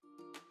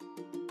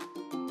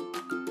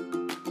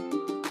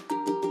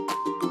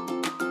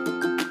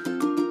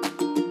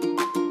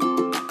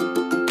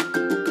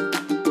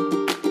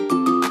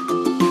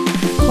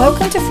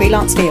Welcome to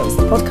Freelance Feels,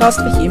 the podcast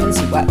for humans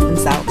who work for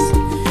themselves.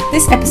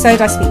 This episode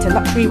I speak to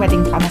luxury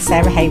wedding planner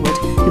Sarah Haywood,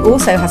 who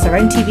also has her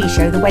own TV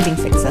show, The Wedding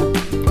Fixer.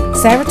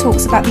 Sarah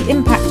talks about the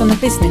impact on the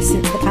business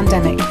since the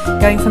pandemic,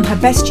 going from her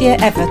best year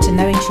ever to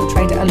knowing she'll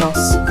trade at a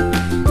loss.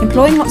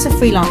 Employing lots of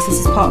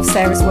freelancers is part of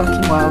Sarah's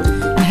working world,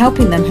 and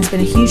helping them has been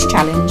a huge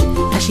challenge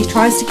as she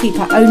tries to keep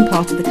her own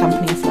part of the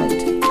company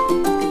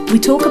afloat. We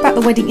talk about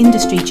the wedding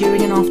industry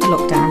during and after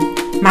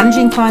lockdown,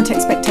 managing client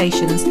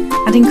expectations,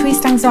 and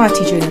increased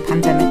anxiety during the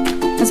pandemic,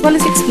 as well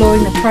as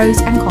exploring the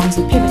pros and cons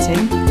of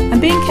pivoting and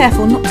being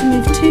careful not to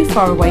move too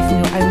far away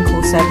from your own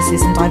core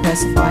services and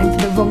diversifying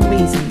for the wrong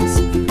reasons.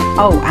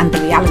 Oh, and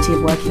the reality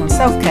of working on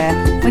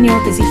self-care when you're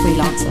a busy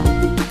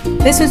freelancer.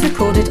 This was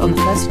recorded on the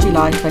 1st of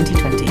July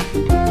 2020.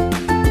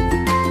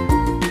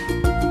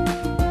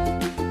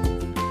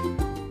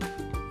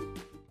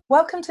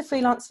 Welcome to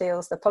Freelance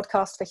Feels, the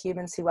podcast for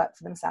humans who work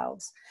for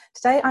themselves.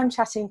 Today I'm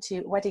chatting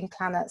to wedding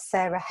planner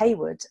Sarah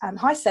Haywood.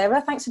 Hi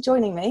Sarah, thanks for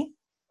joining me.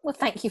 Well,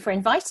 thank you for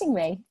inviting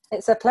me.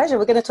 It's a pleasure.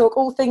 We're going to talk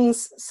all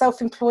things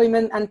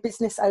self-employment and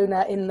business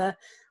owner in the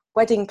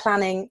wedding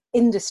planning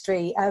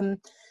industry.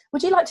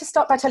 Would you like to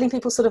start by telling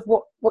people sort of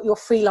what your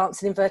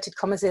freelance in inverted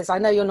commas is? I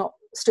know you're not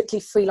strictly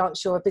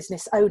freelance, you're a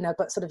business owner,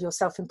 but sort of you're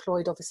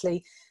self-employed,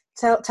 obviously.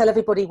 Tell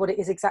everybody what it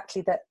is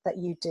exactly that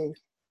you do.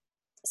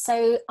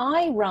 So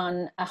I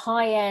run a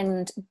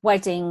high-end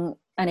wedding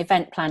and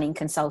event planning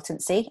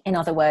consultancy. In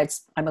other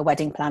words, I'm a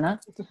wedding planner.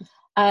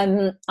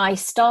 I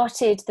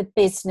started the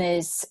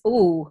business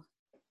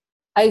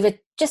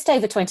just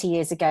over 20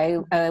 years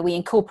ago. We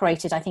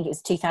incorporated, I think it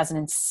was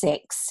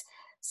 2006.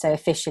 So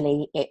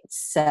officially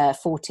it's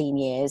 14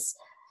 years.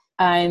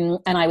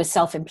 And I was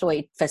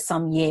self-employed for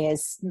some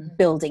years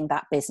building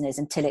that business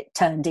until it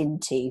turned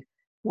into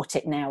what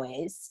it now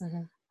is.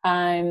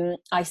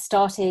 I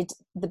started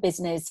the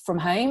business from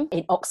home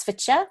in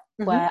Oxfordshire,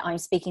 where I'm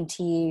speaking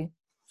to you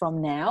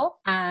from now.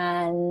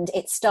 And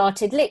it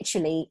started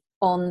literally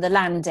on the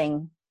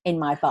landing in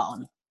my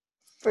barn.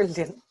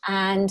 Brilliant.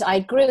 And I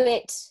grew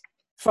it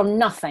from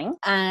nothing.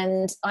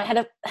 And I had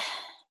a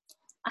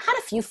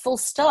few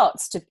false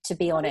starts, to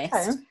be honest.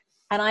 Okay.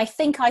 And I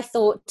think I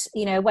thought,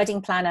 a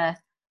wedding planner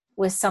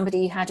was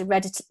somebody who had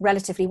a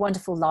relatively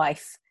wonderful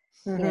life.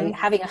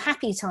 Having a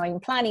happy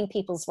time planning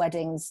people's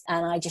weddings,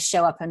 and I just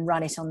show up and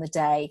run it on the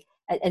day,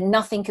 and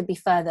nothing could be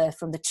further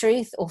from the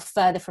truth or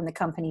further from the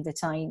company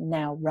that I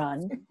now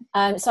run.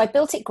 So I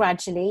built it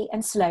gradually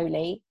and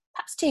slowly,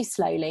 perhaps too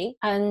slowly,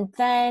 and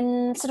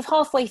then sort of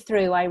halfway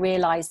through I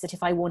realized that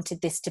if I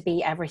wanted this to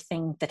be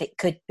everything that it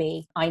could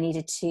be, I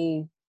needed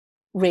to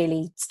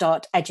really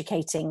start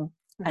educating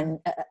a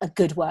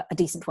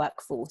decent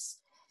workforce.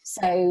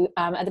 So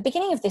at the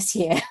beginning of this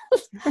year,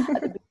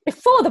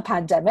 before the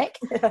pandemic,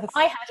 yes.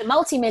 I had a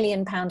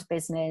multi-million-pound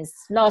business.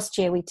 Last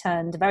year we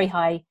turned a very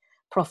high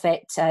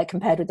profit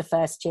compared with the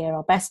first year,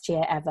 our best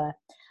year ever.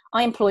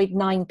 I employed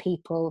 9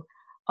 people.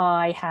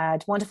 I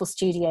had wonderful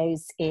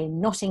studios in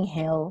Notting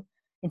Hill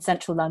in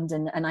central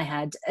London, and I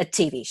had a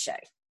TV show.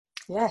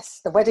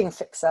 Yes, The Wedding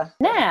Fixer.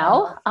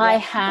 Now I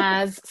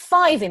have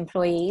 5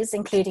 employees,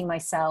 including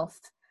myself.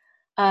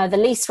 The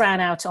lease ran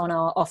out on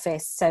our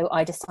office, so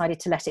I decided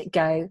to let it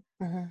go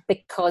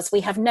because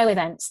we have no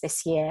events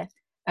this year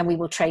and we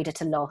will trade at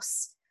a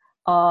loss.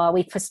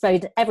 We've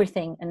postponed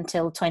everything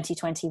until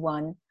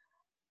 2021,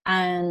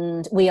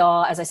 and we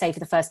are, as I say, for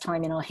the first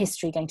time in our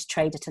history, going to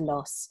trade at a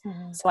loss.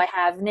 So I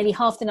have nearly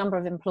half the number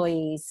of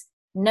employees,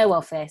 no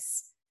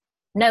office,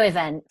 no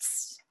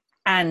events,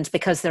 and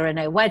because there are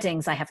no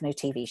weddings, I have no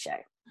TV show.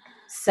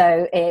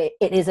 So it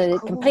is a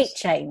complete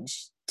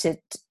change to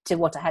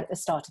what I had at the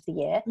start of the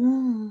year.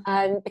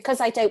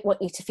 Because I don't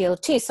want you to feel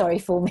too sorry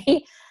for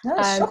me.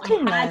 No,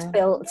 shocking, I had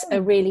built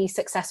a really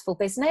successful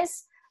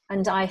business,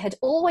 and I had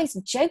always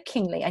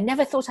jokingly, I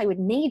never thought I would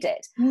need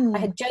it. I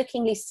had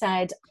jokingly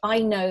said, I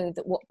know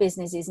that what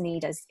businesses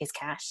need is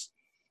cash.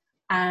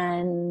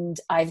 And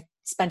I've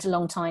spent a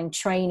long time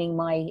training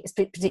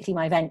particularly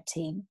my event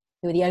team,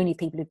 who are the only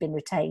people who've been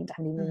retained. I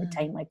haven't even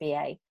retained my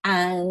BA.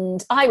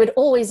 And I would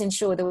always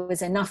ensure there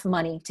was enough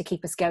money to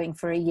keep us going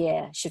for a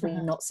year should we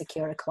not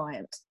secure a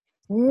client.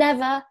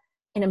 Never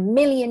in a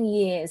million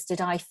years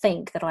did I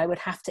think that I would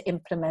have to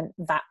implement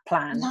that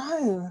plan.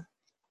 No.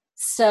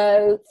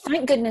 So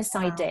thank goodness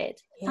I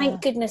did. Yeah.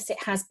 Thank goodness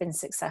it has been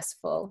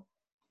successful,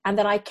 and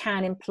that I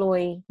can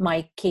employ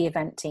my key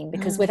event team,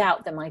 because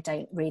without them, I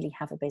don't really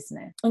have a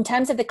business. In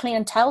terms of the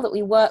clientele that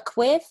we work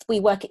with, we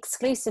work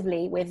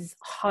exclusively with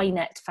high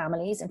net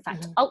families, in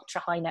fact,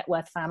 ultra high net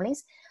worth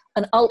families.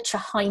 An ultra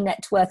high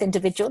net worth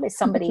individual is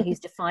somebody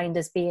who's defined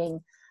as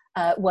being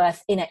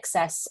worth in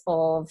excess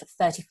of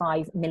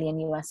 $35 million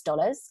US.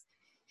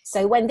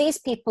 So when these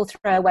people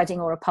throw a wedding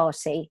or a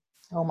party,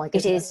 oh my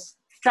goodness, it is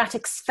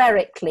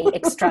stratospherically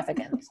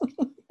extravagant.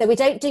 So we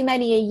don't do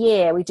many a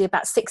year. We do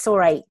about 6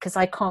 or 8, because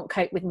I can't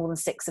cope with more than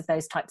 6 of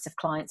those types of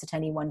clients at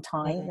any one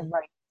time. They're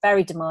very,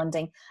 very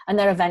demanding, and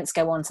their events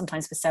go on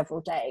sometimes for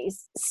several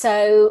days.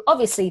 So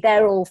obviously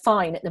they're all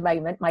fine at the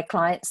moment. My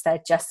clients,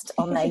 they're just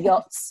on their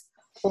yachts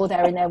or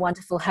they're in their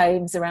wonderful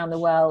homes around the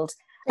world.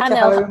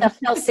 And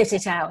they'll sit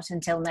it out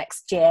until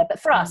next year. But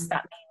for us,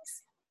 that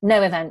means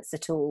no events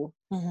at all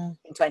in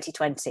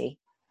 2020.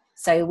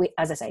 So we,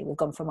 as I say, we've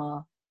gone from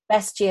our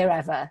best year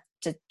ever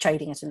to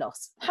trading at a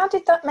loss. How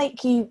did that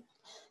make you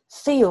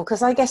feel?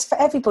 Because I guess for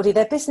everybody,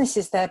 their business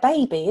is their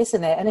baby,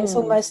 isn't it? And it's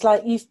almost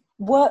like you've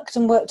worked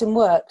and worked and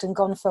worked and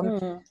gone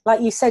from,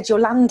 like you said, you're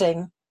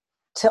landing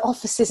to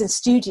offices and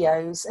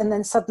studios, and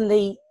then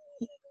suddenly,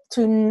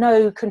 through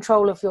no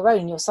control of your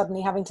own, you're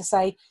suddenly having to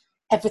say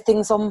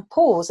everything's on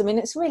pause. I mean,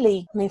 it's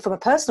really, I mean, from a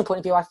personal point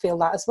of view, I feel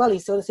that as well. You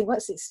sort of think, well,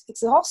 it's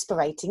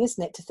exasperating,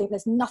 isn't it, to think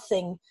there's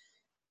nothing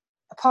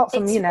apart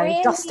from, really,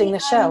 dusting the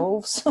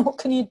shelves. What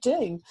can you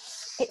do?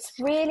 It's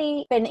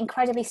really been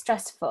incredibly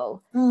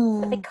stressful.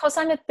 But because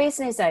I'm a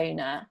business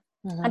owner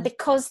and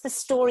because the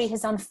story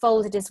has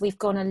unfolded as we've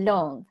gone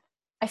along,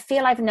 I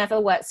feel I've never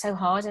worked so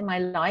hard in my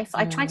life.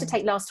 I tried to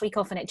take last week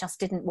off and it just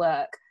didn't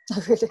work.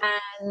 Oh, really?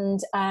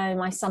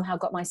 And I somehow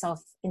got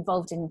myself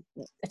involved in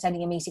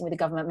attending a meeting with a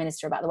government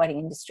minister about the wedding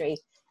industry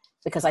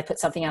because I put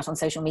something out on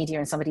social media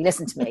and somebody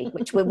listened to me,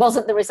 which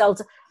wasn't the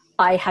result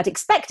I had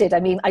expected.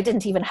 I mean, I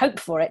didn't even hope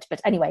for it. But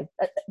anyway,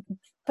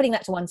 putting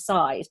that to one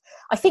side,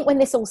 I think when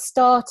this all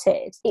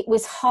started, it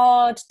was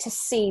hard to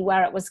see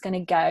where it was going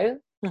to go.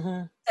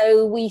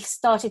 So we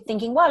started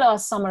thinking, well, our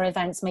summer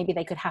events, maybe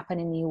they could happen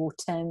in the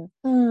autumn.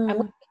 And we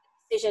made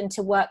the decision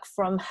to work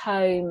from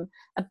home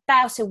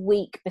about a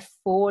week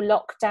before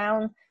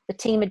lockdown. The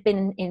team had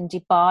been in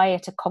Dubai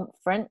at a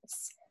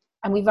conference,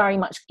 and we very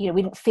much, we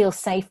didn't feel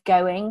safe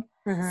going.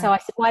 So I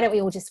said, why don't we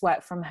all just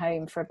work from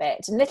home for a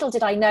bit? And little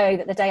did I know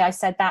that the day I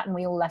said that and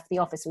we all left the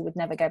office, we would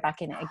never go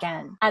back in it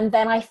again. And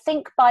then I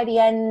think by the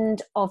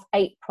end of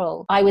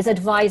April, I was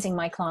advising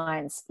my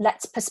clients,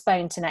 let's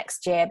postpone to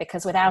next year,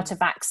 because without a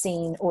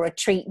vaccine or a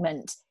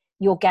treatment,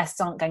 your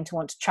guests aren't going to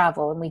want to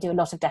travel. And we do a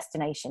lot of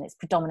destination. It's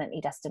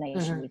predominantly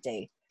destination we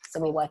do. So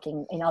we're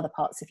working in other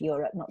parts of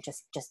Europe, not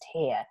just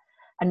here,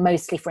 and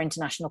mostly for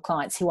international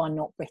clients who are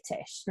not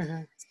British.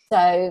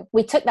 So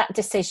we took that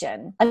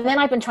decision, and then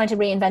I've been trying to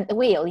reinvent the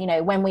wheel.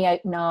 When we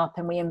open up,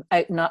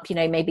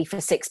 maybe for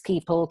 6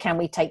 people, can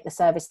we take the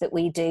service that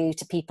we do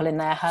to people in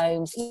their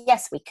homes?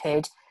 Yes, we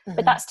could,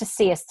 but that's to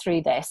see us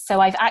through this. So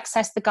I've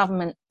accessed the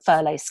government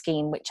furlough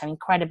scheme, which I'm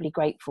incredibly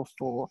grateful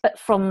for. But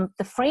from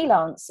the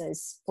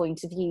freelancers'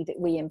 point of view that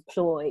we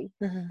employ,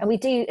 and we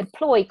do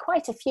employ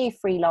quite a few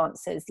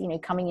freelancers,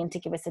 coming in to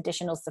give us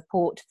additional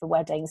support for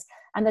weddings.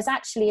 And there's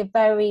actually a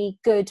very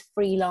good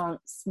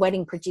freelance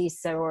wedding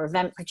producer or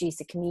event producer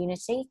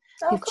community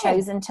who've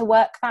chosen to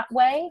work that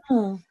way.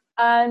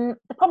 The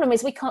problem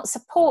is we can't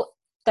support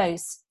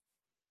those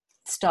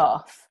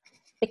staff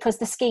because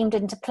the scheme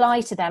didn't apply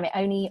to them. It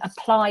only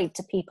applied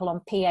to people on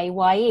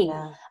PAYE.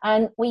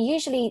 And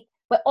we're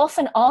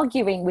often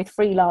arguing with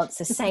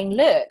freelancers saying,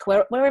 look,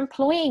 we're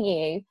employing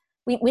you.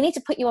 We need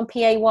to put you on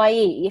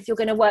PAYE if you're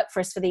going to work for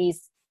us for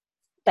these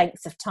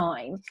lengths of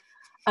time.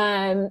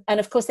 And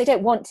of course they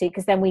don't want to,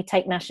 because then we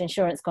take national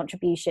insurance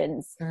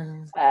contributions,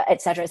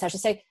 et cetera, et cetera.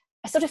 So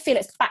I sort of feel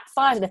it's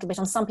backfired a little bit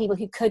on some people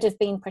who could have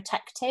been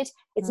protected.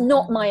 It's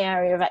not my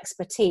area of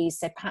expertise,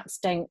 so perhaps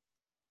don't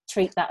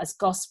treat that as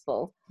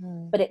gospel.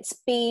 But it's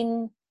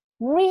been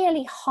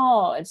really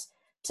hard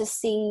to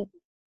see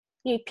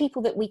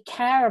people that we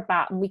care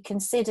about and we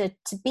consider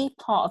to be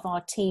part of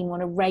our team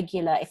on a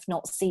regular, if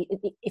not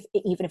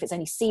even if it's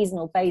only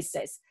seasonal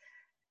basis,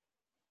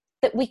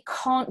 that we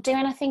can't do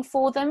anything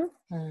for them.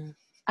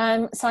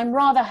 So I'm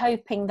rather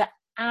hoping that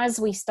as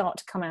we start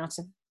to come out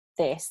of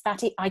this,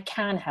 that I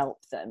can help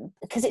them,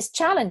 because it's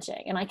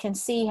challenging, and I can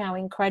see how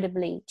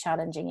incredibly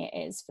challenging it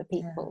is for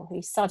people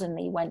who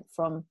suddenly went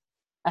from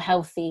a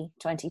healthy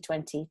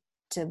 2020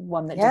 to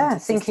one that didn't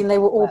thinking they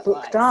were all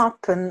booked up.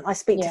 And I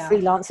speak to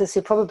freelancers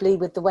who probably,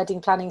 with the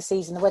wedding planning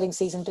season, the wedding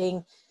season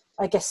being,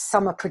 I guess,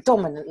 summer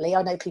predominantly.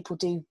 I know people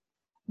do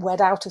wed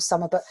out of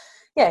summer, but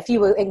if you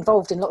were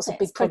involved in lots of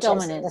big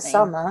projects in the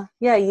summer,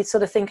 you'd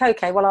sort of think,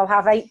 okay, well, I'll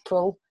have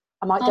April.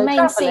 I might go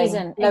traveling.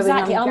 Season,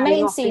 exactly. Our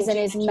main season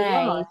is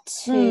May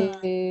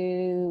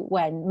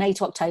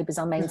to October is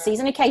our main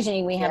season.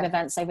 Occasionally we have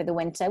events over the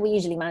winter. We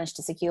usually manage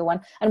to secure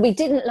one, and we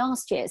didn't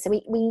last year. So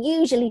we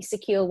usually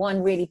secure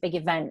one really big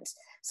event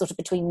sort of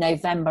between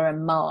November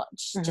and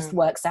March. Just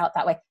works out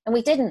that way. And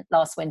we didn't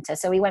last winter.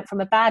 So we went from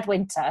a bad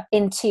winter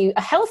into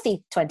a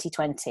healthy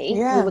 2020.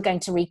 We were going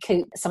to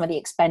recoup some of the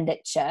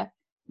expenditure,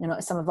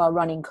 some of our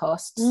running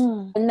costs,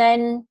 and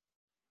then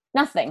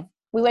nothing.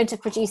 We won't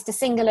have produced a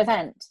single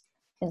event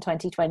in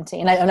 2020,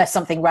 and unless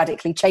something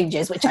radically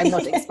changes, which I'm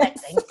not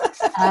expecting.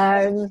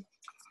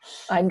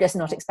 I'm just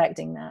not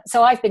expecting that.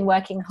 So I've been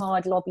working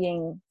hard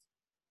lobbying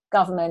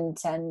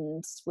government,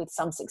 and with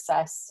some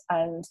success,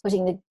 and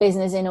putting the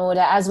business in order.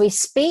 As we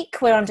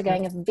speak, we're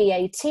undergoing a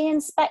VAT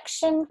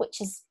inspection,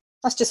 which is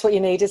That's just what you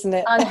need, isn't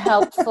it?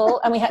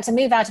 Unhelpful. And we had to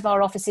move out of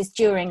our offices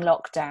during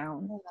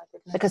lockdown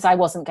because I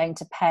wasn't going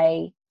to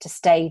pay to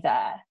stay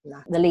there.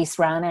 No. The lease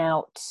ran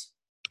out.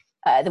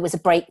 There was a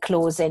break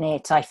clause in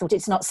it. I thought,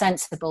 it's not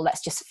sensible.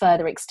 Let's just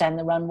further extend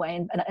the runway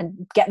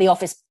and get the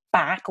office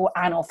back, or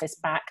an office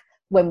back,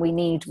 when we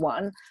need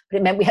one, but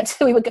it meant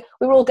we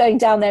were all going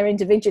down there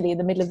individually in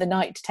the middle of the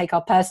night to take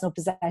our personal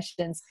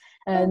possessions,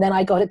 and then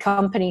I got a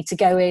company to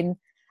go in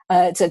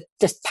to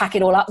just pack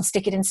it all up and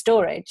stick it in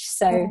storage.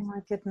 So oh my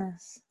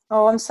goodness.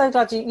 Oh, I'm so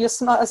glad you're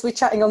as we're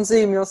chatting on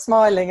Zoom, you're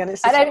smiling, and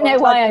it's just, I don't know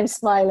why I'm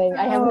smiling.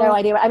 I have no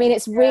idea. I mean,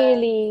 it's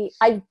really,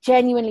 I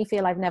genuinely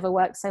feel I've never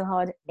worked so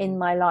hard in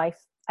my life.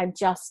 I'm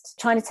just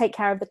trying to take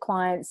care of the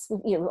clients.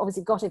 You know,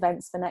 obviously got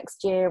events for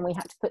next year and we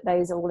had to put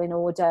those all in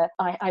order.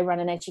 I run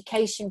an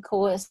education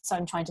course, so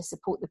I'm trying to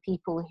support the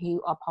people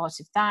who are part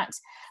of that.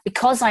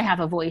 Because I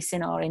have a voice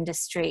in our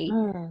industry,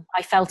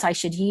 I felt I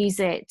should use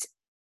it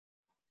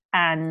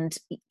and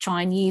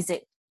try and use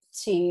it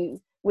to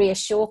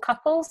reassure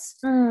couples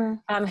who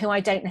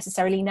I don't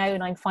necessarily know,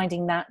 and I'm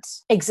finding that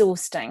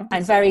exhausting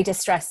and very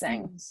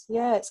distressing.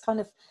 Yeah, it's kind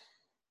of,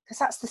 because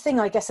that's the thing,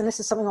 I guess, and this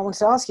is something I wanted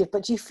to ask you,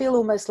 but do you feel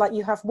almost like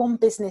you have one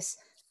business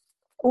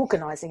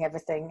organising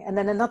everything, and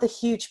then another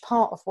huge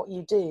part of what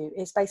you do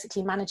is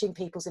basically managing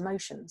people's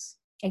emotions?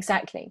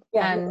 Exactly.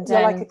 Yeah, and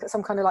you're like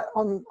some kind of like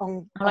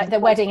on like the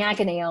wedding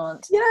agony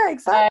aunt. Yeah,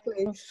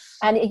 exactly.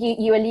 And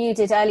you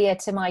alluded earlier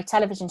to my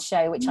television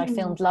show, which I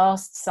filmed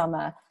last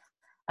summer,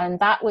 and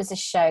that was a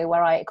show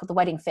where called The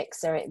Wedding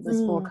Fixer. It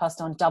was broadcast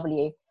on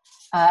W.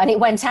 And it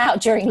went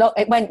out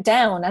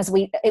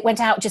it went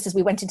out just as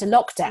we went into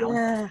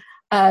lockdown.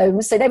 Yeah.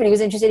 So nobody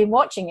was interested in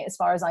watching it, as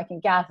far as I can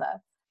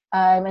gather.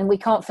 And we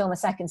can't film a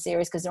second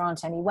series because there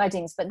aren't any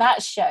weddings. But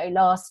that show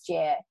last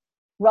year,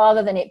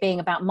 rather than it being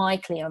about my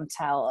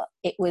clientele,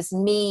 it was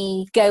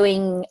me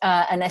going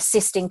and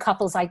assisting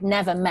couples I'd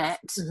never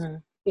met,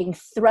 being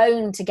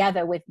thrown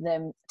together with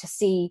them to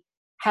see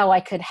how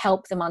I could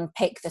help them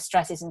unpick the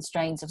stresses and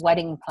strains of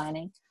wedding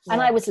planning. Yeah.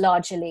 And I was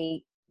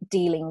largely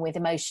dealing with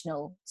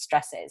emotional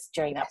stresses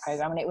during that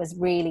program, and it was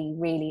really,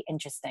 really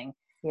interesting.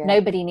 Yeah.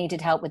 Nobody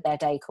needed help with their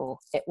decor.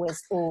 It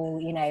was all,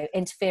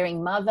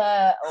 interfering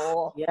mother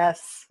or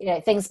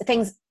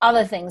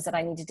other things that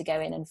I needed to go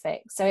in and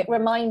fix. So it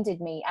reminded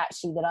me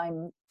actually that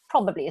I'm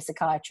probably a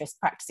psychiatrist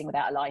practicing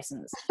without a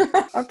license.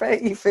 I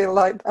bet you feel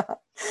like that.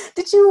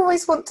 Did you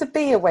always want to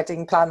be a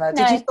wedding planner?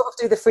 No. Did you sort of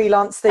do the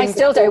freelance thing? I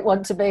still don't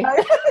want to be. No.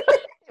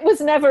 It was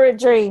never a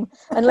dream,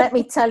 and let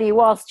me tell you,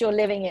 whilst you're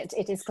living it,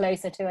 it is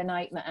closer to a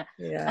nightmare.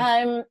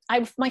 Yeah.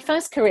 My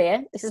first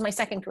career, this is my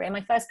second career,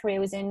 my first career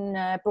was in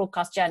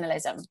broadcast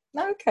journalism.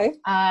 Okay.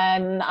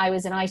 I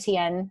was an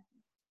ITN,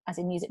 as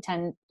in News at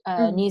 10,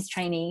 news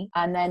trainee,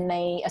 and then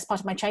as part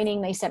of my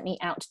training, they sent me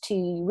out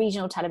to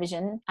regional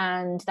television,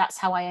 and that's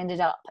how I ended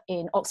up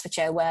in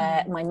Oxfordshire,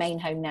 where my main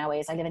home now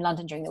is. I live in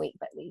London during the week,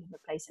 but we have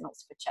a place in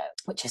Oxfordshire,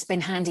 which has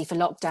been handy for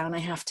lockdown, I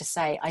have to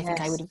say. I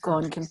think I would have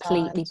gone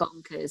completely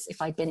bonkers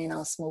if I'd been in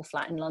our small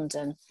flat in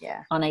London,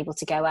 unable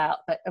to go out.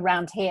 But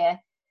around here,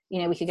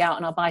 we could go out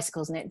on our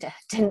bicycles, and it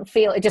didn't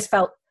feel,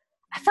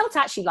 I felt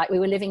actually like we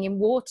were living in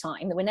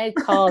wartime. There were no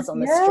cars on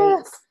the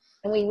streets,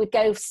 and we would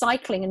go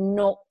cycling and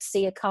not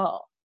see a car.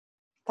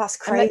 That's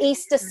crazy. And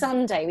Easter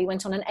Sunday, we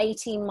went on an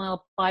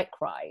 18-mile bike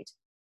ride,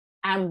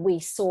 and we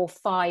saw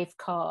 5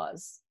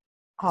 cars.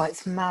 Oh,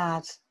 it's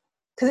mad.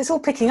 Because it's all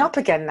picking up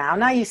again now.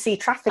 Now you see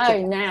traffic.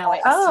 Oh, now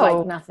it's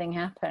like nothing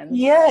happened.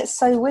 Yeah, it's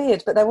so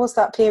weird. But there was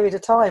that period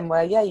of time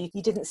where, you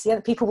didn't see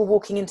it. People were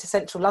walking into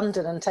central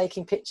London and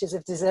taking pictures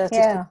of deserted.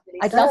 Yeah,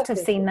 I'd love to have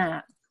seen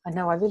that. I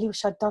know, I really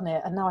wish I'd done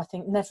it. And now I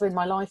think never in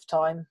my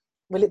lifetime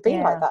will it be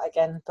like that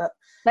again. But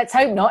let's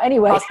hope not,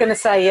 anyway. I was going to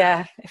say,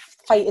 if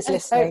fate is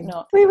listening. Hope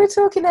not. We were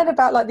talking then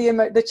about like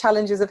the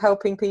challenges of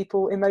helping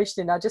people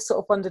emotionally. And I just sort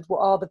of wondered,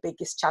 what are the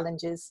biggest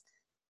challenges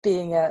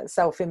being a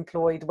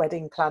self-employed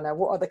wedding planner?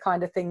 What are the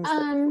kind of things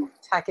that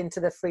tag into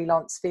the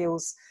freelance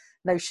feels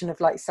notion of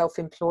like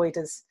self-employed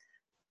as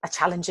a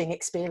challenging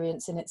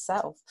experience in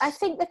itself? I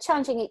think the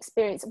challenging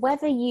experience,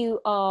 whether you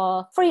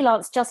are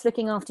freelance just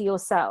looking after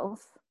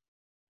yourself,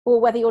 or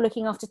whether you're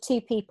looking after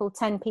 2 people,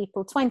 10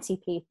 people,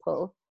 20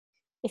 people,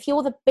 if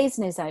you're the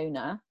business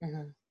owner,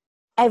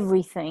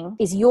 everything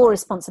is your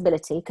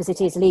responsibility, because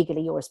it is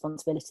legally your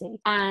responsibility,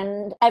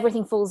 and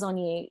everything falls on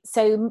you.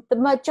 So the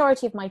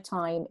majority of my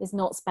time is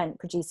not spent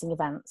producing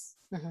events.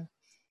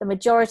 The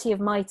majority of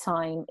my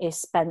time is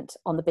spent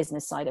on the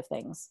business side of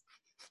things.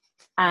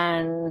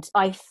 And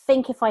I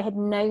think if I had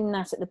known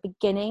that at the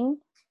beginning,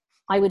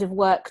 I would have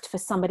worked for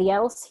somebody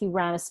else who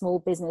ran a small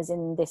business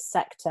in this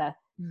sector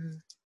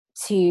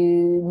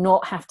to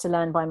not have to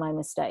learn by my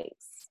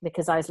mistakes,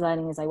 because I was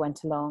learning as I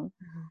went along.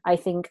 I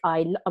think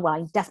I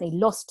definitely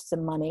lost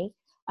some money,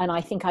 and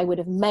I think I would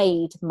have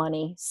made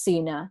money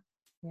sooner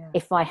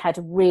if I had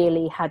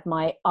really had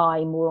my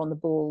eye more on the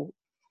ball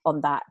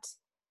on that.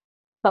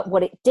 But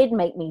what it did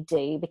make me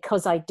do,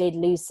 because I did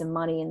lose some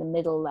money in the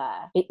middle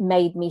there, it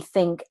made me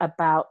think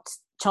about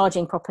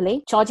charging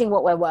properly, charging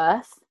what we're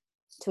worth,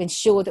 to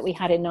ensure that we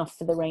had enough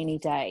for the rainy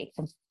day.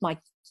 And my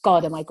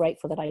God, am I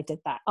grateful that I did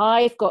that.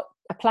 I've got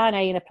a plan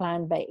A and a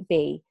plan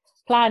B.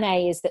 Plan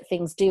A is that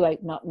things do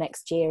open up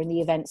next year, and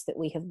the events that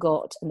we have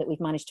got and that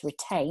we've managed to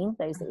retain,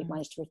 those that we've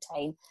managed to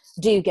retain,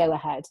 do go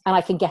ahead, and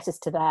I can get us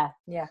to there.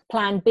 Yeah.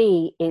 Plan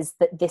B is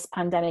that this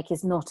pandemic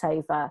is not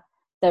over,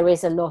 there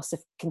is a loss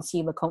of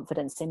consumer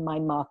confidence in my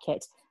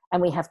market,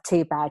 and we have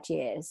 2 bad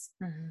years.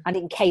 And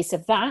in case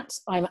of that,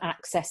 I'm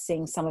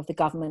accessing some of the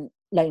government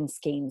loan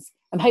schemes.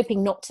 I'm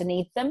hoping not to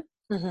need them.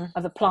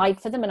 I've applied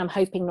for them and I'm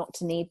hoping not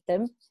to need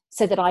them,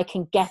 so that I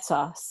can get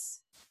us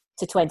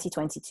to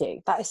 2022.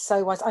 That is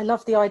so wise. I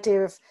love the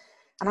idea of,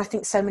 and I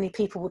think so many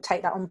people will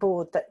take that on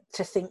board, that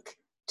to think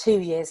 2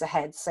 years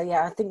ahead. So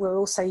yeah, I think we're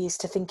also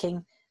used to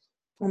thinking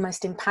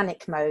almost in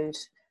panic mode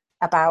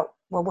about,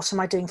 well, what am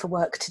I doing for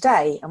work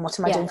today? And what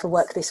am I doing for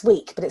work this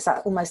week? But it's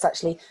almost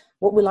actually,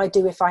 what will I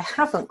do if I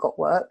haven't got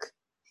work?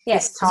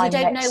 Yes, because you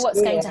don't know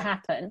what's going to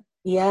happen.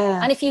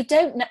 Yeah. And if you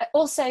don't know,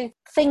 also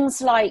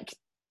things like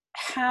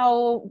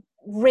how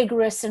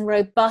rigorous and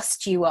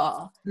robust you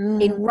are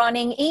in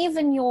running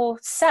even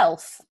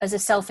yourself as a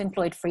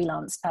self-employed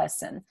freelance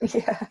person.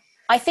 Yeah.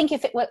 I think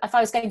if I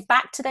was going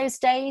back to those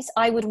days,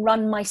 I would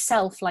run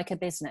myself like a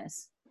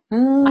business.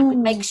 I would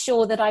make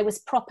sure that I was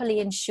properly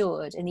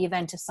insured in the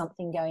event of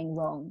something going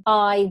wrong.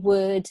 I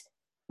would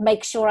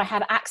make sure I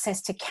had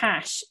access to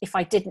cash if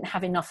I didn't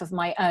have enough of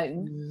my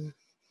own,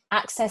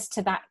 access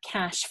to that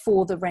cash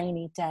for the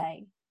rainy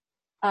day.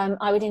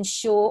 I would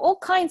ensure all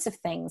kinds of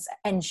things,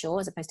 ensure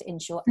as opposed to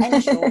ensure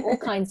all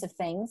kinds of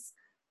things,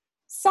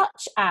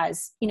 such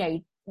as, you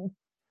know,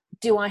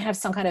 do I have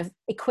some kind of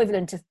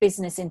equivalent of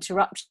business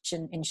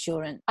interruption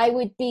insurance? I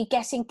would be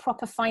getting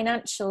proper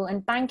financial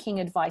and banking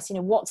advice, you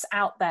know, what's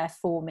out there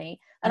for me.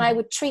 And I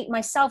would treat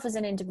myself as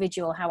an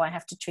individual how I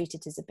have to treat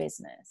it as a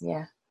business.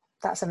 Yeah,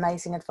 that's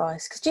amazing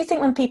advice. Because do you think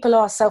when people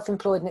are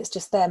self-employed and it's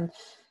just them,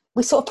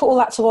 we sort of put all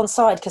that to one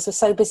side because we're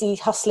so busy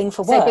hustling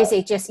for work? So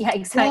busy, just, yeah,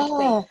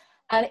 exactly. Yeah.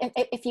 And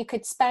if you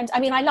could spend, I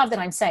mean, I love that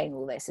I'm saying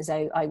all this as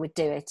though I would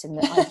do it and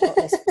that I've got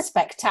this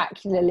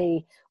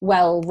spectacularly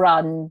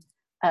well-run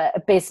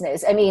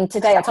business. I mean,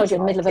 today I told you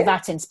in the middle of a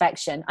VAT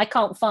inspection, I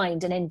can't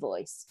find an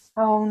invoice.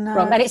 Oh no!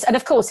 And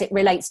of course it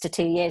relates to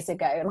 2 years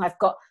ago, and I've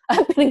got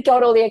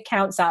all the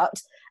accounts out.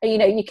 And, you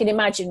know, you can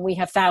imagine we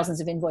have thousands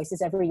of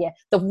invoices every year.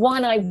 The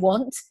one I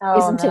want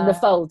isn't in the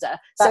folder.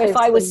 So if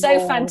I was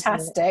so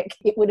fantastic,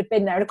 it would have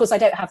been there. And of course, I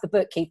don't have the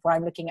bookkeeper.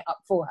 I'm looking it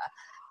up for her.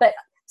 But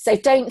so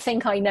don't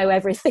think I know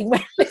everything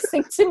when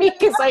listening to me,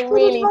 because I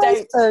really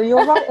don't. So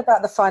you're right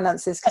about the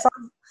finances, because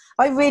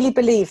I really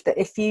believe that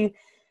if you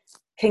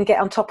can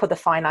get on top of the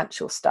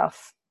financial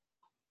stuff,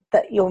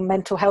 that your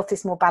mental health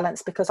is more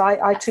balanced, because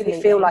I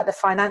truly feel like the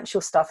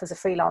financial stuff as a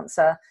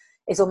freelancer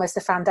is almost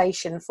the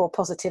foundation for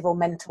positive or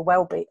mental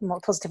well-being, more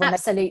positive or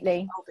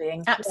absolutely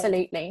well-being.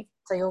 Absolutely. Yeah.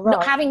 So you're right.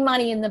 Not having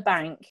money in the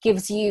bank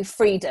gives you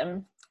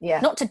freedom. Yeah.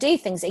 Not to do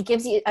things. It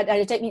gives you,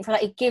 I don't mean for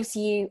that, it gives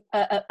you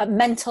a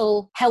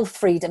mental health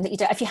freedom that you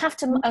don't, if you have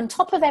to, on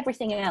top of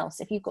everything else,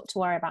 if you've got to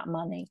worry about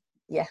money.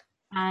 Yeah.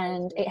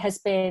 And it has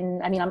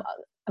been, I mean, I'm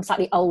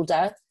slightly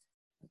older,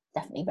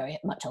 definitely very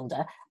much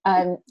older.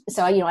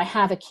 So, you know, I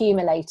have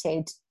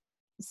accumulated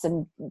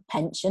some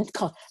pension.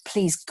 God,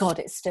 please God,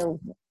 it's still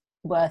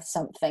worth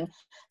something.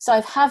 So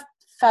I have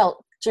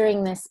felt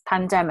during this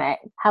pandemic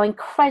how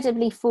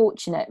incredibly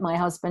fortunate my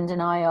husband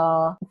and I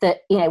are that,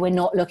 you know, we're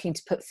not looking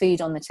to put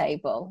food on the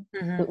table.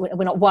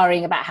 We're not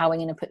worrying about how we're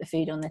going to put the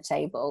food on the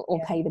table or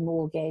pay the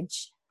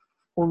mortgage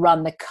or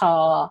run the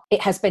car.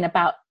 It has been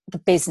about the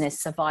business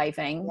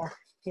surviving.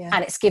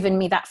 And it's given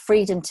me that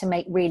freedom to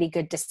make really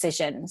good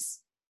decisions.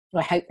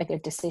 I hope they're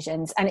good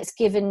decisions. And it's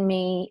given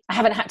me, I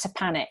haven't had to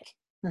panic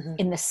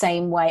in the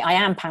same way. I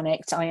am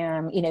panicked. I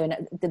am, you know,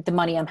 and the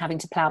money I'm having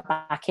to plough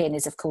back in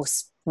is, of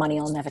course, money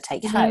I'll never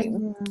take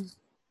home.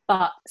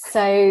 But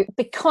so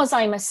because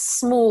I'm a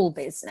small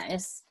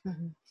business,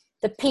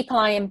 the people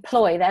I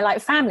employ, they're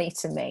like family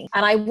to me,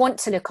 and I want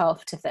to look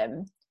after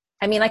them.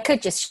 I mean, I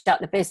could just shut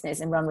the business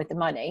and run with the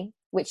money,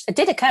 which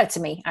did occur to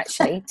me,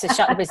 actually, to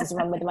shut the business and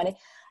run with the money.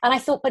 And I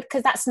thought, but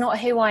because that's not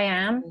who I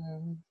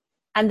am.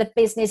 And the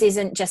business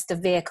isn't just a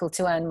vehicle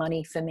to earn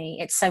money for me.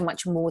 It's so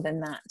much more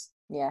than that.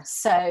 Yeah.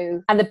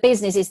 So, and the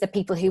business is the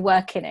people who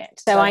work in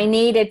it. So I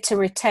needed to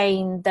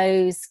retain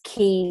those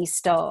key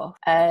staff.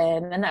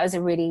 And that was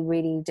a really,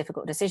 really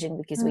difficult decision,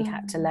 because we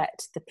had to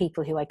let the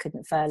people who I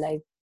couldn't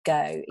furlough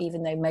go,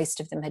 even though most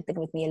of them had been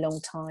with me a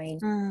long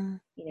time,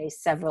 you know,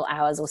 several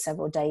hours or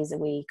several days a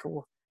week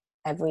or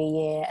every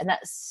year. And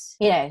that's,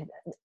 you know,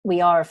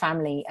 we are a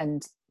family,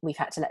 and we've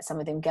had to let some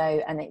of them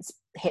go, and it's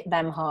hit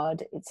them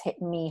hard. It's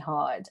hit me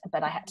hard,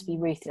 but I had to be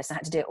ruthless. I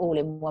had to do it all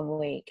in 1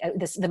 week.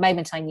 The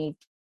moment I knew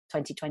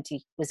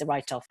 2020 was a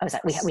write-off, I was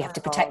like, we have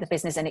to protect the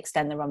business and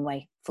extend the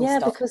runway.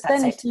 Stop. Because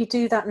then if you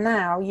do that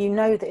now, you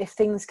know that if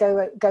things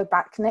go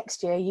back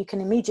next year, you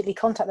can immediately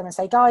contact them and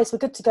say, guys, we're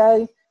good to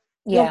go.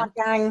 You're my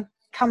gang,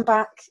 come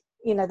back.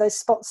 You know, those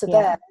spots are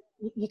there.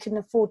 You can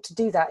afford to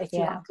do that if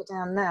you hunker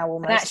down now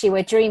almost. And actually,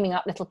 we're dreaming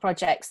up little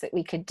projects that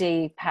we could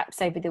do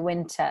perhaps over the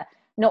winter,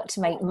 not to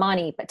make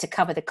money, but to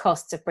cover the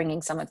costs of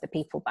bringing some of the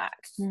people back.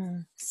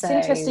 So, it's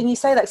interesting you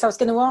say that, because I was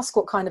going to ask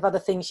what kind of other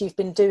things you've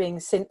been doing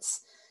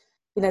since,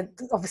 you know,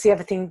 obviously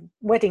everything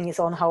wedding is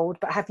on hold,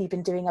 but have you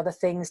been doing other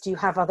things? Do you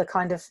have other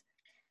kind of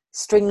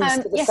strings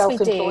to the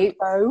self-employed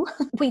bow?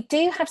 We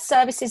do have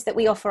services that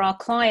we offer our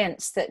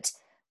clients that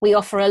we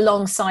offer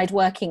alongside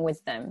working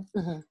with them.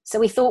 So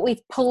we thought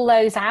we'd pull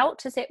those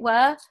out, as it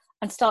were,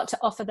 and start to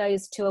offer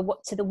those to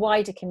the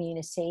wider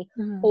community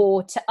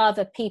or to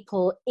other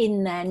people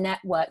in their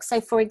network.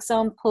 So, for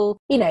example,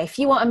 you know, if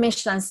you want a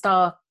Michelin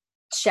star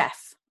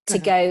chef to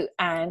go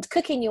and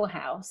cook in your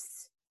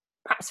house,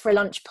 perhaps for a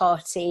lunch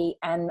party,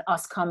 and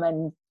us come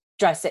and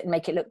dress it and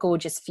make it look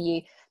gorgeous for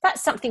you,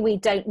 that's something we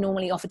don't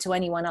normally offer to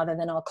anyone other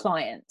than our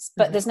clients.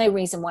 But there's no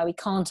reason why we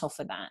can't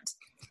offer that.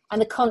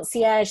 And the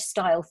concierge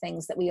style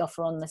things that we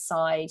offer on the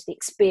side, the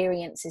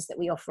experiences that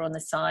we offer on the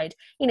side,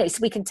 you know, so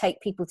we can take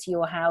people to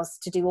your house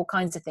to do all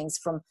kinds of things,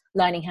 from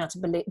learning how to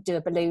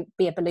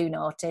be a balloon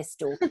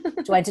artist, or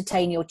to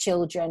entertain your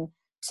children,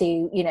 to,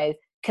 you know,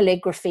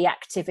 calligraphy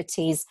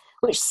activities,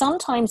 which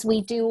sometimes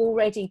we do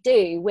already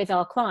do with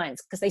our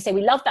clients, because they say,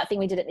 we love that thing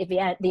we did at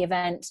the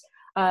event.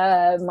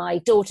 My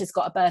daughter's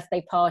got a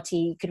birthday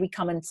party. Could we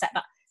come and set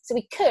that? So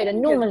we could,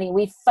 and normally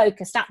we've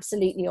focused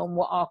absolutely on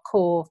what our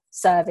core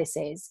service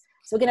is.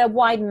 So we're going to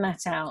widen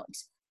that out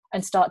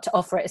and start to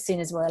offer it as soon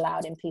as we're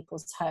allowed in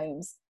people's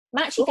homes.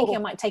 I'm actually thinking I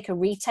might take a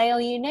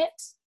retail unit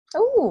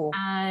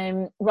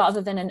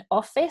rather than an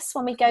office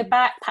when we go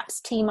back, perhaps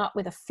team up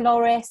with a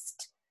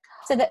florist,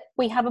 so that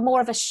we have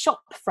more of a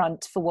shop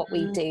front for what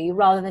we do,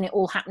 rather than it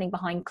all happening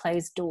behind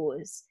closed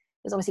doors.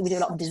 Because obviously we do a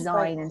lot of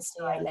design and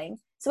styling.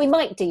 So we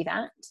might do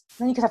that.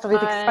 Then you could have really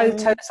big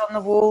photos on the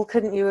wall,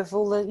 couldn't you, of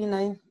all the, you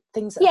know,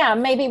 things.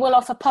 Maybe we'll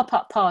offer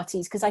pop-up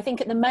parties, because I think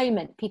at the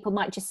moment people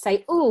might just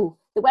say, oh,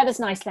 the weather's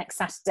nice next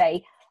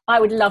Saturday, I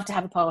would love to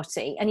have a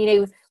party. And, you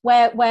know,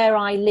 where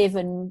I live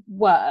and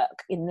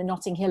work, in the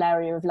Notting Hill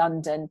area of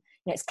London,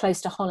 you know, it's close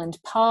to Holland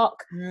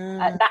Park.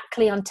 That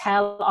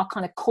clientele, our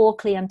kind of core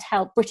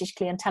clientele, British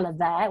clientele, are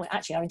there. Well,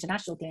 actually, our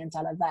international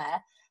clientele are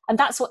there. And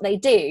that's what they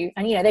do.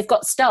 And, you know, they've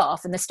got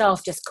staff, and the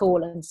staff just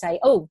call and say,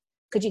 oh,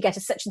 could you get a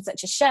such and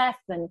such a chef?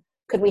 And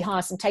could we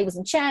hire some tables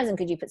and chairs? And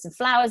could you put some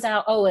flowers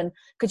out? Oh, and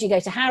could you go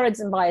to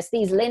Harrods and buy us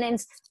these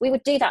linens? We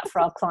would do that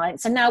for our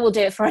clients. And now we'll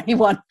do it for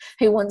anyone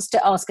who wants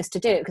to ask us to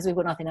do it, because we've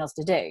got nothing else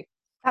to do.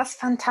 That's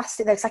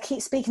fantastic, though, because I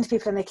keep speaking to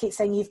people and they keep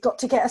saying, you've got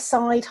to get a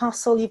side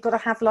hustle. You've got to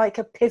have like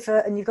a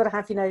pivot, and you've got to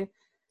have, you know,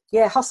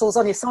 hustles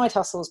on your side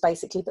hustles,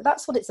 basically. But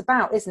that's what it's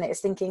about, isn't it?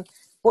 It's thinking,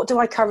 what do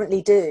I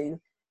currently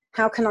do?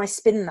 How can I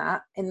spin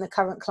that in the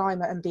current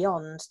climate and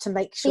beyond to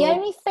make sure? The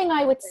only thing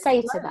I would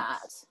say to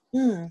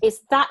that is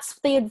that's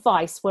the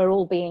advice we're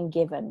all being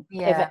given.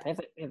 Pivot.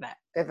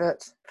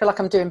 I feel like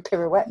I'm doing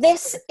pirouettes.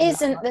 This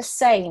isn't the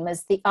same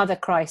as the other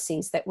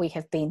crises that we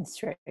have been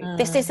through.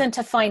 This isn't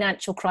a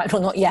financial crisis.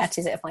 Well, not yet,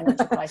 is it a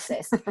financial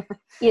crisis?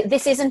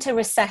 This isn't a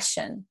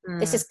recession.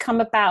 This has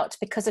come about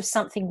because of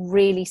something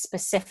really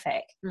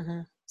specific.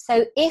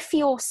 So if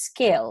your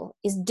skill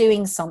is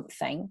doing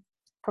something,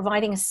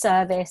 providing a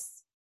service,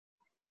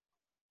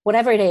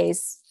 whatever it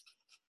is,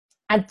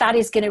 and that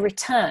is going to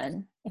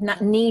return, and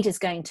that need is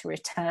going to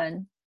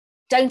return,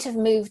 don't have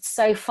moved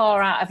so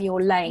far out of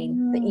your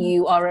lane that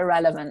you are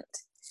irrelevant.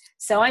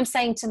 So I'm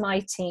saying to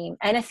my team,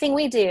 anything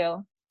we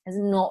do has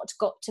not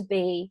got to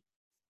be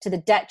to the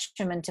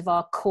detriment of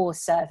our core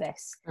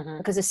service,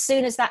 because as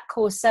soon as that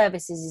core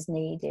service is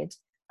needed,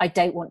 I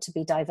don't want to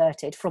be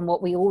diverted from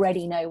what we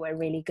already know we're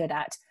really good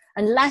at,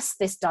 unless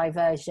this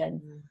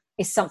diversion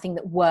is something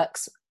that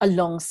works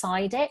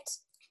alongside it.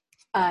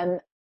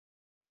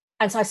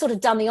 And so I've sort of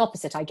done the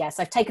opposite, I guess.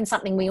 I've taken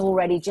something we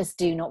already just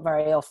do not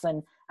very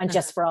often, and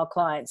just for our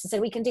clients, and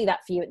so we can do that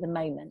for you at the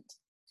moment.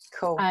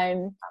 Cool.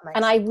 And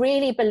I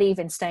really believe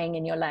in staying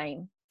in your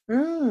lane.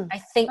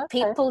 I think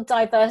people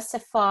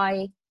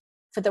diversify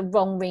for the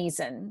wrong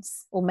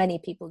reasons, or many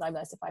people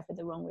diversify for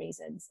the wrong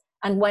reasons.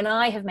 And when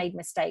I have made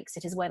mistakes,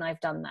 it is when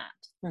I've done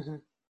that.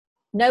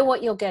 Know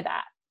what you're good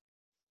at.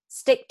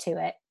 Stick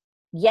to it.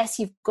 Yes,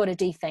 you've got to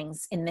do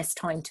things in this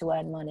time to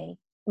earn money.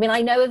 I mean,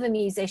 I know of a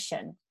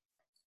musician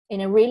in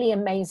a really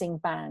amazing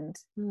band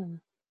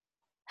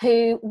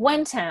who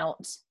went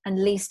out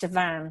and leased a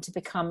van to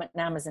become an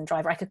Amazon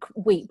driver. I could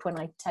weep when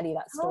I tell you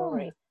that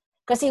story,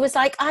 because he was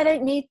like, I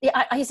don't need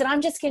he said,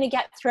 I'm just going to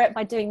get through it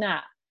by doing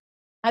that.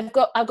 I've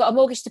got a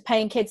mortgage to pay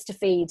and kids to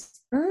feed.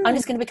 I'm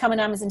just going to become an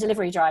Amazon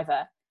delivery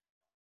driver.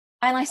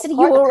 And I said, are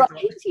you all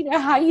right? You know,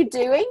 how are you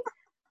doing?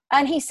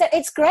 And he said,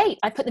 it's great.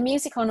 I put the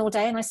music on all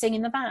day and I sing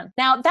in the van.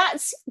 Now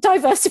that's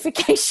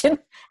diversification,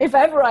 if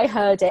ever I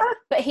heard it.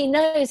 But he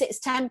knows it's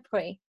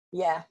temporary.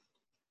 Yeah,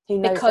 he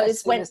knows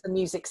because when the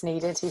music's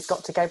needed, he's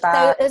got to go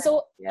back.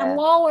 So and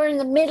while we're in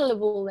the middle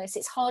of all this,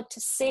 it's hard to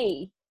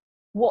see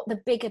what the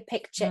bigger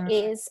picture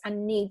is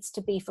and needs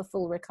to be for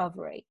full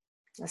recovery.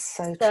 That's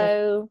so true.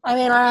 So, I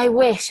mean, I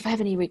wish, if I have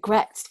any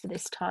regrets for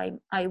this time,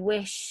 I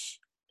wish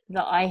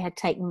that I had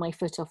taken my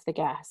foot off the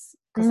gas,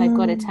 because I've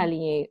got to tell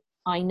you,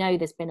 I know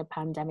there's been a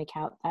pandemic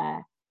out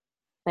there,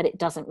 but it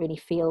doesn't really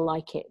feel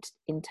like it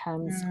in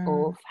terms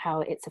of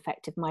how it's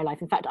affected my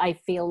life. In fact, I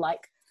feel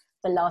like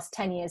the last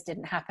 10 years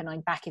didn't happen.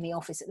 I'm back in the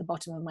office at the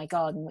bottom of my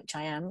garden, which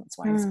I am. That's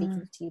why I'm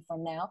speaking to you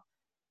from now.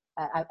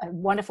 A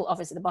wonderful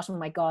office at the bottom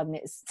of my garden.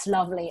 It's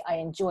lovely. I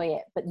enjoy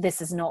it. But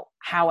this is not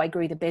how I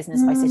grew the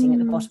business, by sitting at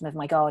the bottom of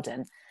my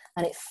garden.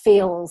 and it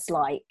feels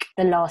like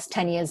the last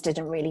 10 years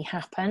didn't really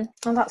happen.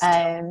 Oh, that's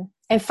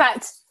in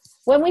fact,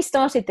 when we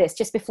started this,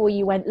 just before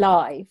you went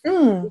live,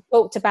 we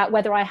talked about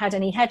whether I had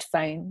any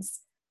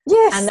headphones.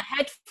 Yes. And the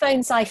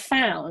headphones I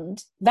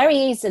found very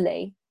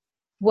easily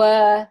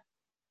were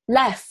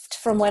left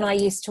from when I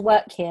used to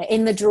work here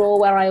in the drawer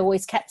where I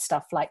always kept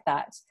stuff like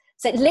that.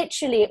 So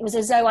it was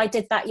as though I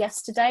did that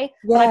yesterday,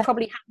 but I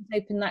probably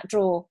haven't opened that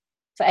drawer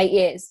for 8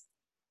 years.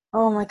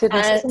 Oh my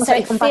goodness. So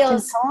it feels back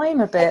in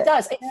time a bit. It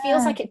does. It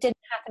feels like it didn't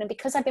happen. And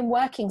because I've been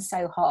working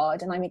so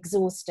hard and I'm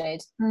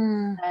exhausted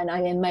and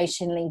I'm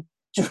emotionally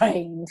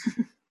drained,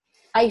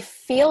 I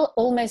feel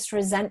almost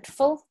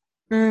resentful.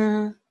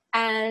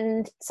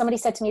 And somebody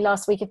said to me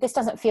last week, if this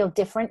doesn't feel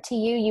different to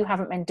you, you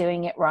haven't been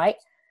doing it right.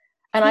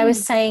 And I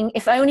was saying,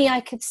 if only I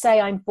could say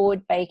I'm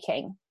bored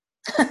baking.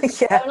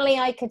 If only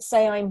I could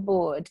say I'm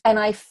bored. And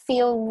I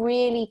feel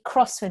really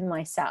cross with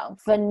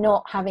myself for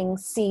not having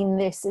seen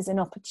this as an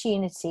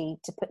opportunity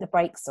to put the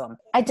brakes on.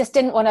 I just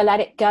didn't want to let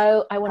it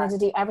go. I wanted to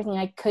do everything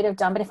I could have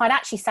done. But if I'd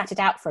actually sat it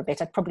out for a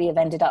bit, I'd probably have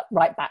ended up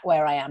right back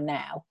where I am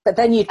now. But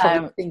then you'd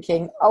probably be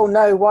thinking, oh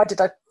no, why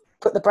did I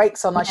put the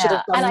brakes on? I should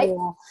have done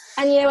more.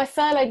 And, I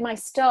furloughed my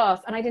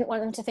staff and I didn't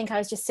want them to think I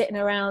was just sitting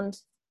around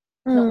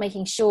not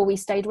making sure we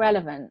stayed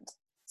relevant.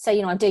 So,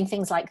 I'm doing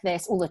things like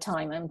this all the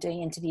time. I'm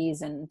doing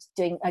interviews and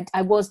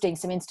I was doing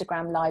some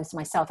Instagram lives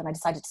myself and I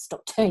decided to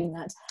stop doing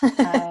that.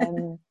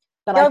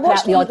 But I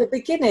watched at the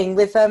beginning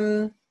with,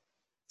 I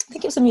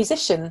think it was a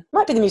musician.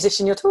 Might be the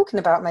musician you're talking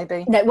about,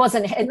 maybe. No, it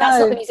wasn't. That's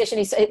not the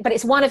musician. But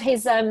it's one of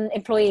his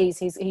employees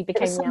who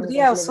became somebody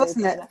else,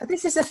 wasn't it? But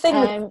this is the thing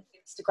with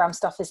Instagram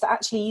stuff, is that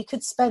actually you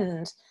could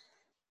spend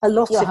a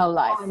lot of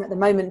time at the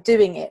moment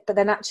doing it, but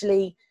then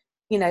actually,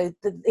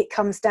 it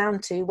comes down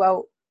to,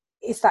 well,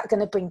 is that going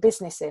to bring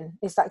business in?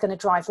 Is that going to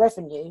drive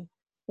revenue?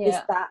 Is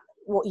that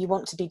what you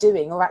want to be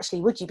doing? Or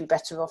actually, would you be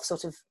better off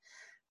sort of,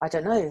 I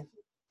don't know,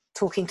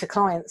 talking to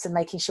clients and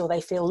making sure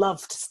they feel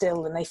loved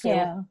still and they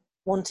feel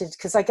wanted?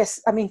 Because I guess,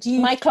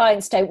 my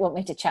clients don't want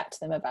me to chat to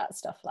them about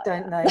stuff like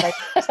that. Don't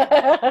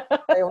know.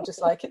 They all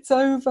just like, it's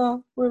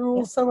over. We're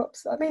all so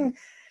upset.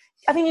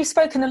 I mean, you've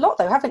spoken a lot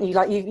though, haven't you?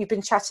 Like you've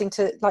been chatting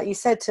to, like you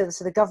said, to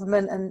the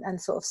government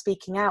and sort of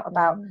speaking out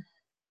about,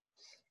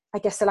 I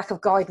guess, the lack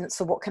of guidance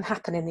for what can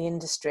happen in the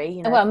industry.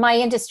 Well, my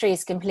industry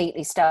is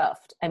completely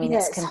stuffed.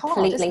 It's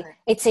completely, hard,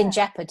 it's in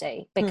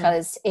jeopardy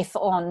because if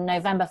on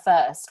November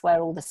 1st,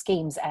 where all the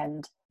schemes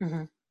end,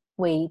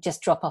 we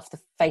just drop off the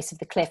face of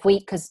the cliff.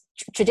 Because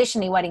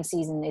traditionally wedding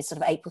season is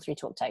sort of April through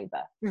to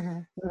October.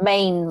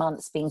 Main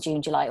months being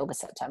June, July,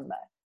 August, September.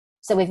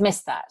 So we've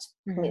missed that.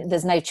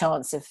 There's no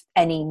chance of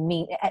any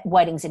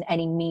weddings in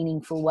any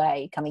meaningful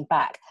way coming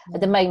back. At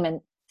the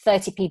moment,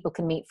 30 people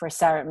can meet for a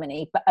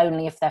ceremony, but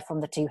only if they're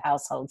from the two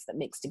households that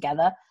mix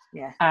together.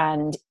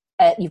 And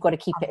you've got to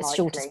keep it as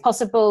short as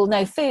possible.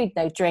 No food,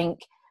 no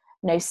drink,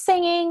 no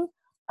singing.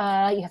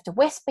 You have to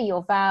whisper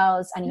your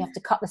vows and you have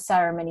to cut the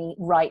ceremony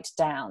right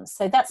down.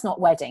 So that's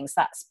not weddings.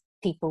 That's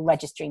people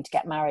registering to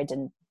get married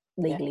and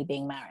legally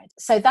being married.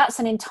 So that's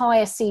an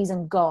entire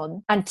season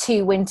gone and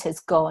 2 winters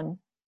gone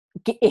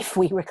if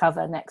we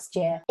recover next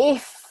year.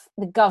 If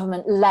the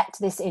government let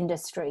this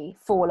industry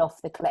fall off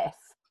the cliff,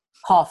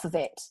 half of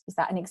it, is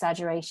that an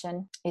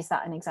exaggeration?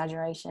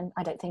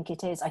 I don't think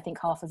it is. I think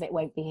half of it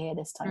won't be here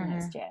this time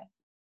next year.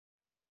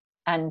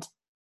 And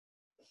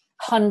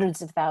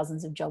hundreds of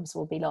thousands of jobs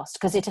will be lost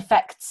because it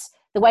affects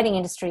the wedding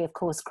industry, of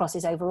course,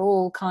 crosses over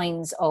all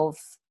kinds of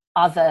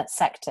other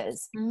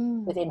sectors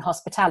within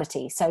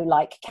hospitality. So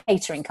like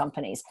catering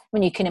companies,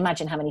 you can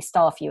imagine how many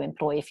staff you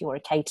employ if you're a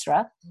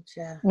caterer,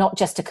 not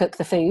just to cook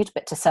the food,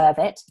 but to serve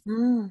it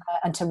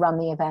and to run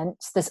the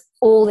events. There's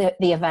all the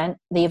event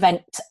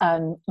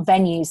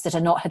venues that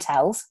are not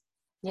hotels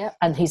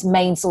and whose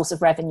main source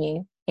of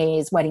revenue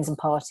is weddings and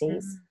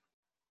parties.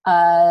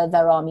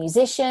 There are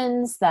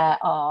musicians, there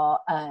are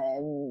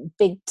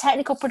big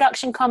technical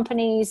production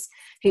companies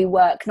who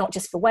work not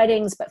just for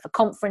weddings but for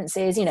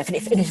conferences. If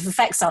it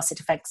affects us, it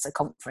affects a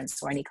conference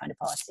or any kind of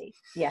party.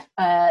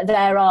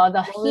 There are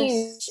the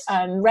huge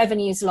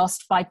revenues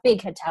lost by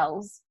big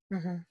hotels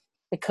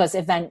because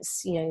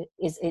events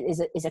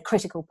is a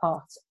critical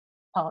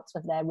part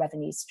of their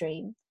revenue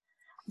stream.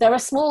 There are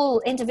small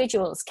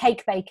individuals,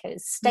 cake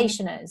bakers,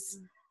 stationers,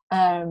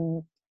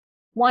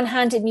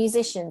 one-handed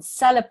musicians,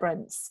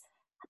 celebrants,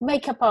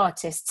 makeup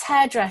artists,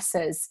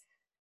 hairdressers,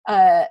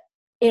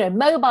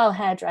 mobile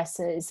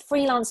hairdressers,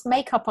 freelance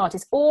makeup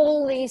artists.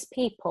 All these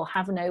people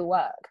have no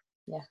work.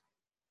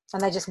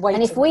 And they just wait.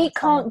 And if we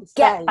can't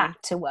get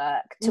back to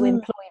work to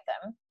employ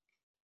them,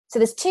 so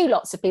there's 2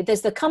 lots of people.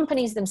 There's the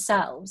companies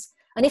themselves.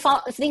 And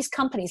if these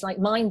companies like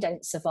mine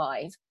don't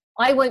survive,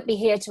 I won't be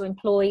here to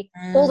employ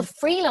all the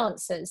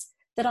freelancers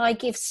that I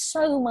give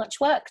so much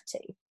work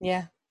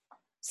to.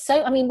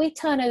 So, we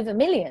turn over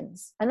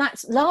millions, and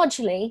that's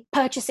largely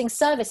purchasing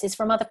services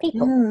from other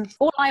people.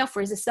 All I offer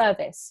is a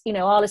service.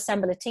 I'll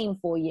assemble a team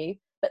for you,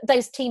 but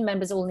those team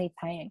members all need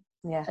paying.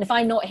 Yeah. And if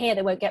I'm not here,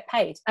 they won't get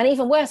paid. And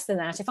even worse than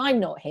that, if I'm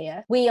not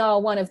here, we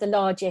are one of the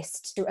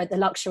largest at the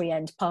luxury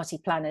end party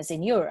planners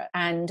in Europe.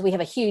 And we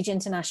have a huge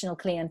international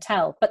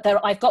clientele. But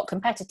I've got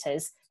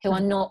competitors who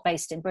are not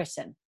based in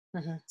Britain.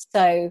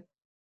 So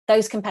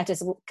those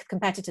competitors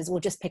will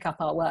just pick up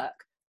our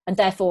work. And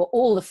therefore,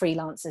 all the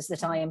freelancers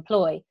that I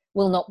employ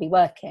will not be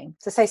working.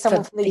 So say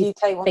someone from the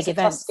UK wants a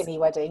Tuscany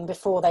wedding.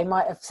 Before, they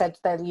might have said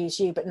they'll use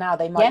you, but now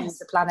they might use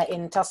the planner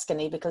in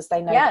Tuscany because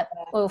they know.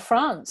 Or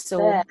France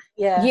or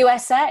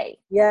USA.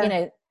 You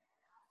know,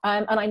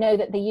 and I know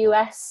that the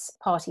US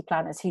party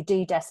planners who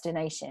do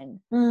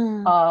destination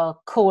are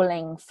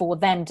calling for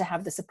them to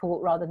have the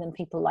support rather than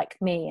people like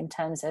me, in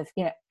terms of,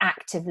 you know,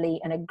 actively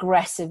and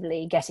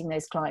aggressively getting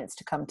those clients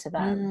to come to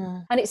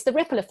them. And it's the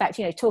ripple effect,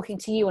 you know, talking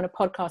to you on a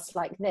podcast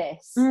like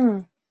this.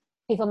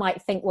 People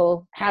might think,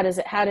 well, how does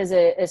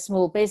a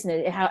small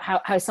business, how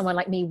is someone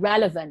like me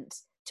relevant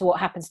to what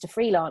happens to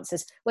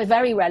freelancers? We're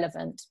very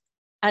relevant.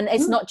 And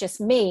it's not just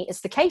me,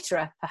 it's the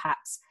caterer,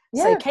 perhaps.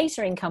 So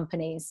catering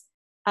companies.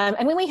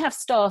 I mean, we have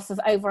staff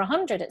of over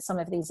 100 at some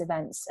of these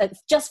events,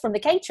 just from the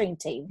catering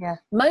team,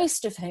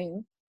 most of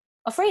whom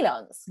are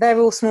freelance. They're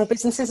all small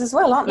businesses as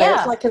well, aren't they? Yeah,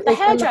 it's like the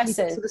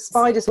hairdressers. Sort of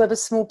spider's web of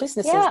small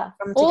businesses. Yeah,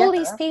 all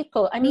these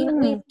people. I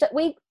mean,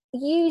 we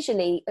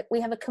usually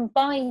have a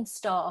combined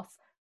staff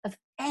of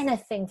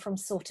anything from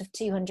sort of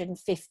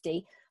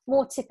 250,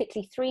 more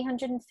typically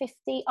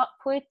 350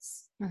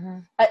 upwards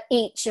at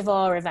each of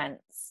our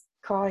events.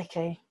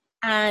 Crikey.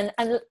 And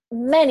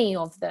many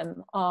of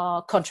them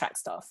are contract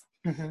staff.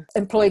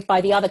 Employed by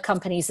the other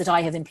companies that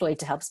I have employed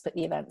to help us put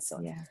the events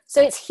on.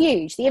 So it's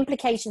huge. The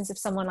implications of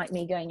someone like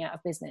me going out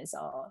of business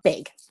are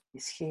big.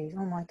 It's huge.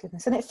 Oh my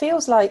goodness. And it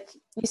feels like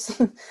it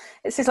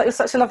seems like you're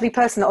such a lovely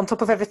person that on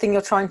top of everything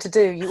you're trying to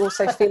do, you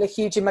also feel a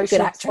huge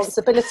emotional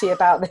responsibility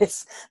about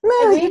this.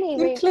 No,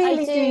 you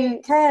clearly do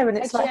care, and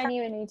it's I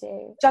genuinely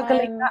do.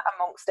 Juggling that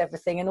amongst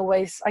everything, and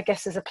always, I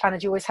guess, as a planner,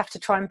 you always have to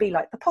try and be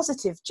like the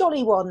positive,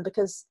 jolly one,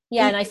 because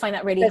and I find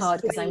that really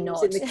hard because I'm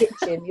not in the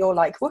kitchen. You're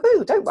like,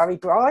 woohoo! Don't worry,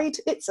 bride,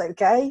 it's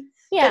okay.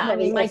 Yeah, I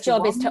mean, my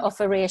job is to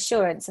offer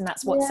reassurance, and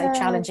that's what's so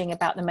challenging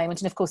about the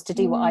moment. And of course, to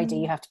do what I do,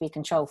 you have to be a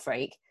control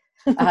freak.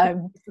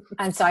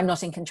 And so I'm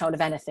not in control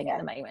of anything at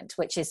the moment,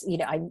 which is, you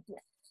know,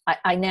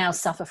 I now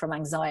suffer from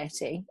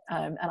anxiety,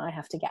 and I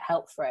have to get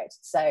help for it.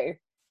 So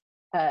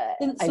I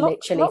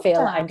literally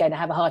feel like I'm going to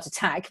have a heart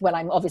attack. Well,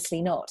 I'm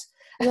obviously not.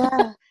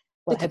 Yeah.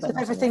 Because of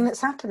everything that's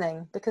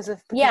happening, because I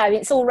mean,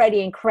 it's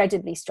already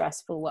incredibly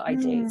stressful what I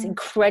do. It's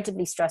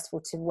incredibly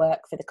stressful to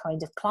work for the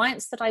kind of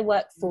clients that I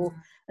work for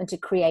and to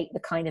create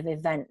the kind of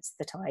events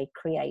that I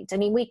create. I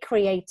mean,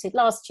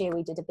 last year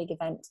we did a big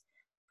event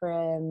for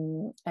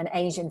an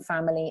Asian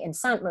family in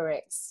St.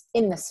 Moritz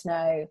in the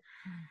snow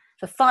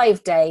for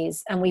 5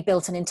 days, and we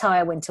built an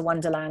entire winter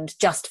wonderland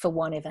just for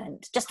one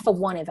event.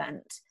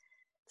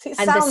 It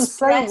sounds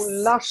so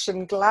lush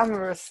and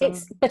glamorous.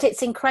 But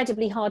it's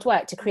incredibly hard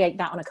work to create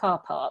that on a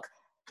car park.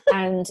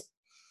 And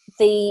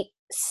the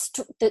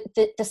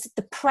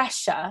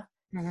pressure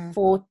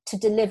to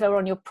deliver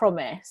on your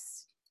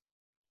promise,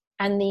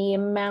 and the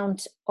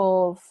amount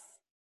of,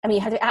 I mean,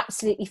 you have to be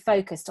absolutely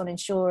focused on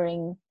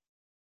ensuring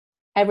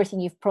everything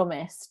you've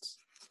promised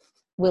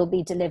will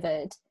be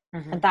delivered.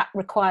 And that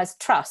requires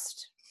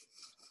trust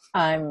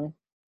and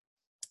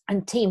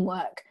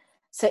teamwork.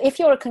 So if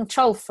you're a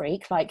control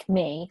freak like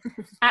me,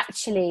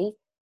 actually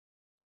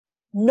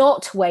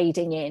not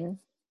wading in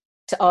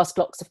to ask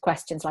lots of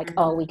questions like,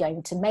 are we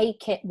going to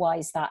make it? Why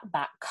is that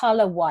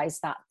colour? Why is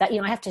that? You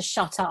know, I have to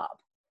shut up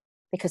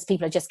because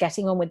people are just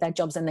getting on with their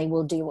jobs and they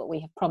will do what we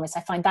have promised.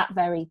 I find that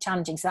very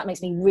challenging. So that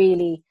makes me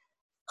really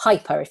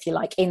hyper, if you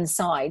like,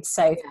 inside.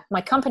 So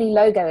my company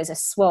logo is a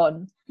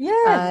swan.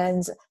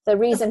 And the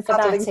reason for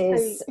that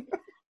is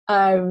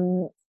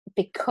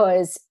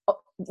because,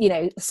 you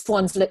know,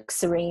 swans look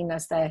serene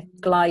as they're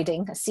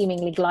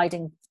seemingly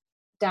gliding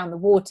down the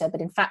water,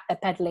 but in fact they're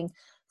pedaling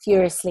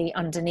furiously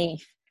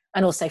underneath.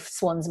 And also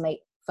swans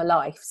mate for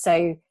life.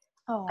 So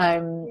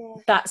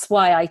that's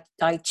why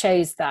I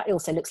chose that. It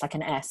also looks like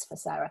an S for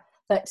Sarah.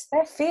 But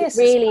they're fierce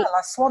really, as well.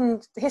 A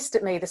swan hissed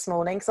at me this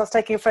morning because I was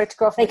taking a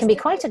photograph. They can be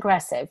quite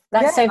aggressive.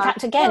 So in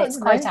fact, again, it's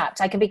quite apt.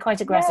 I can be quite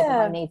aggressive if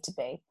I need to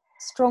be.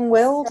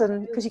 Strong-willed,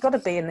 and because you've got to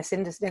be in this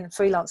industry, in the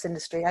freelance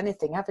industry,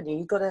 anything, haven't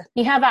you?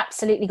 You have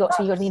absolutely got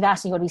to. You've got to be that,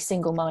 and you've got to be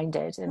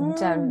single-minded.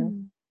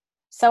 And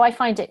so I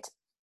find it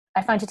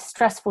a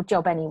stressful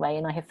job anyway,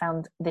 and I have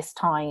found this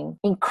time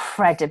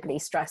incredibly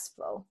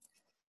stressful.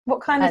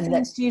 What kind of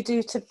things do you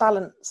do to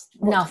balance?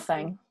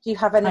 Nothing. Do you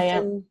have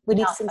anything? We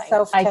need some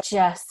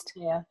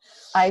self-care.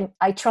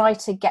 I try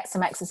to get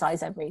some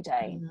exercise every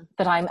day,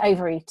 but I'm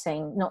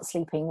overeating, not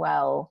sleeping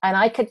well. And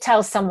I could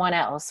tell someone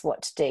else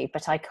what to do,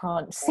 but I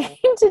can't seem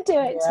to do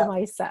it to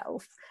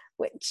myself,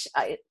 which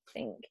I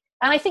think.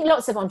 And I think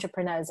lots of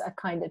entrepreneurs are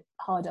kind of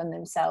hard on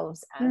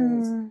themselves,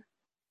 and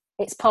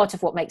it's part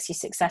of what makes you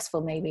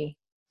successful, maybe.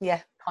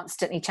 Yeah.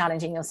 Constantly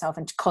challenging yourself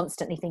and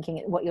constantly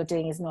thinking what you're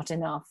doing is not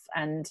enough,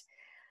 and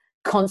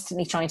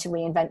constantly trying to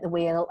reinvent the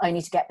wheel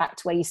only to get back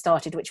to where you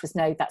started, which was,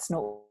 no, that's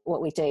not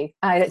what we do.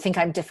 I don't think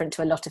I'm different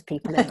to a lot of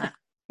people in that.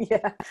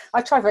 Yeah,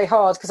 I try very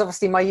hard because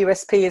obviously my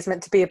USP is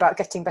meant to be about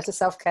getting better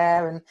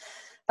self-care and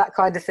that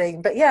kind of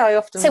thing. But yeah, I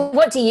often... So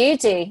what do you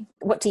do?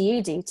 What do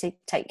you do to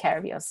take care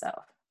of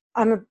yourself?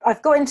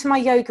 I've got into my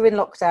yoga in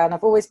lockdown.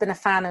 I've always been a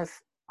fan of,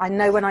 I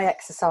know when I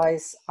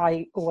exercise,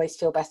 I always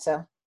feel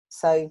better.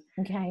 So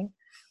Okay.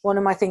 one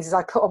of my things is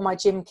I put on my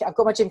gym kit. I've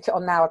got my gym kit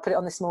on now. I put it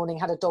on this morning,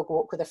 had a dog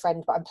walk with a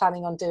friend, but I'm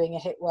planning on doing a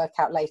HIIT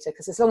workout later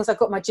because as long as I've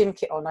got my gym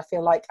kit on, I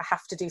feel like I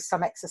have to do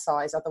some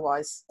exercise.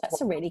 Otherwise,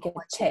 That's a really good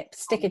tip.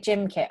 Stick a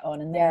gym kit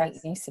on and then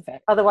make use of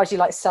it. Otherwise, you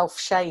like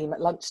self-shame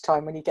at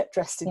lunchtime when you get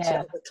dressed into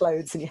other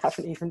clothes and you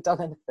haven't even done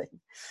anything.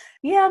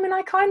 Yeah, I mean,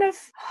 I kind of,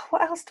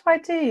 what else do I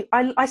do?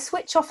 I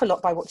switch off a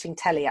lot by watching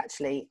telly,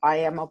 actually. I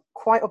am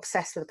quite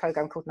obsessed with a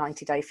programme called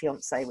 90 Day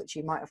Fiancé, which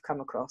you might have come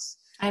across.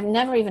 I've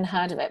never even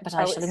heard of it, but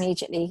I shall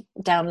immediately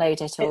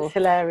download it. It's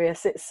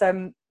hilarious. It's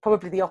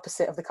probably the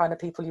opposite of the kind of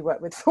people you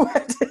work with for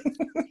weddings.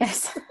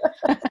 Yes.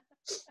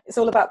 It's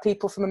all about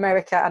people from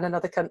America and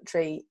another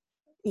country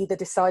either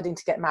deciding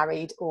to get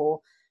married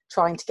or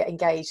trying to get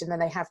engaged, and then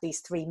they have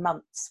these 3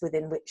 months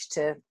within which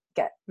to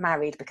get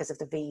married because of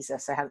the visa,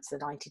 so hence the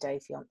 90-day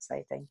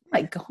fiancé thing.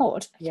 My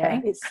God. Yeah,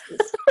 okay. it's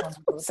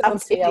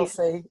sounds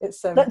TLC.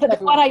 It's the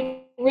one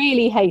I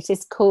really hate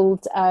is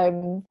called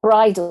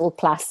bridal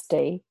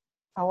plasty.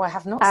 Oh, I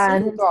have not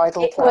seen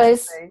bridal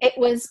plasty. It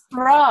was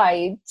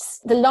brides.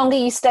 The longer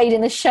you stayed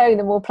in the show,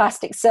 the more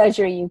plastic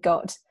surgery you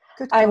got.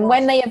 And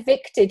when they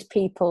evicted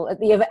people at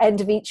the end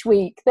of each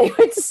week, they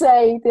would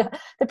say,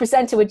 the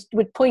presenter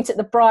would point at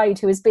the bride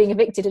who was being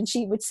evicted, and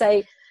she would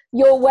say,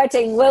 "Your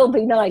wedding will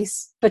be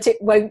nice, but it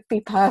won't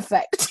be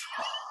perfect."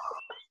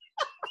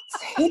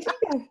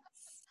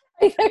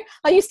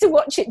 I used to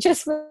watch it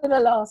just for the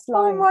last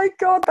line. Oh my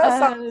God, that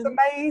sounds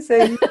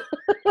amazing.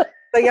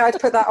 So yeah, I'd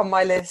put that on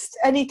my list.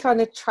 Any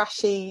kind of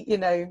trashy,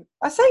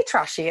 I say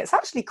trashy, it's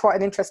actually quite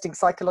an interesting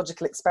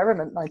psychological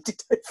experiment, 90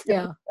 Day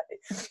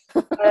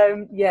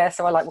Fiancé. Yeah,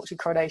 so I like watching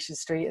Coronation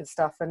Street and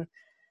stuff. And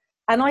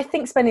I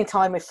think spending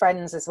time with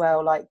friends as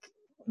well, like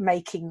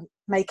making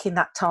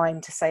that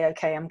time to say,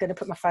 okay, I'm going to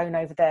put my phone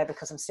over there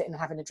because I'm sitting and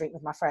having a drink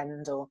with my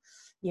friend, or,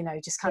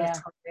 just kind of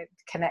trying to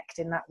connect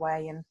in that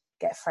way and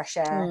get fresh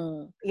air.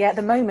 Yeah, at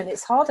the moment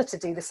it's harder to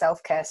do the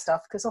self-care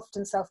stuff because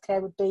often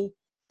self-care would be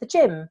the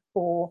gym,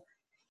 or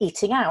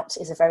eating out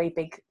is a very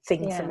big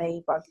thing for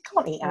me, but I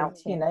can't eat out,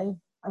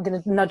 I'm going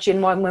to nudge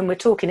in one when we're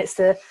talking. It's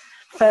the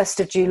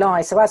 1st of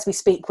July. So as we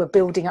speak, we're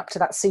building up to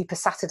that super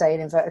Saturday in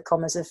inverted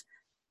commas of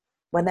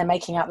when they're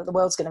making out that the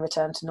world's going to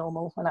return to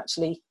normal and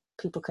actually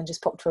people can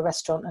just pop to a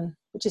restaurant, and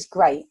which is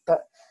great.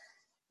 But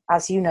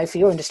as you know, for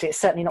your industry,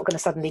 it's certainly not going to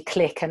suddenly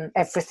click and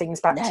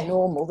everything's back to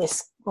normal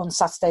on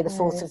Saturday, the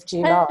 4th of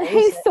July.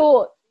 Who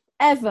thought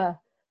ever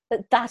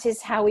that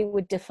is how we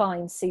would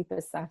define Super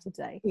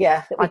Saturday?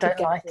 Yeah, I don't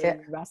like it.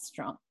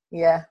 Restaurant.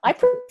 Yeah, I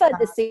prefer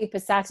the Super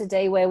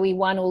Saturday where we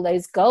won all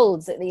those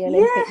golds at the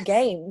Olympic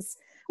Games.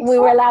 Exactly. We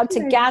were allowed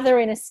to gather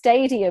in a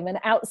stadium and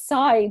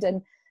outside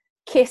and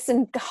kiss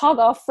and hug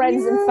our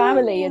friends and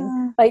family,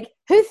 and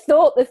who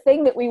thought the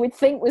thing that we would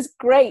think was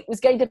great was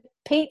going to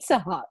Pizza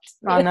Hut?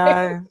 I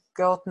know.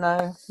 God,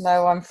 no,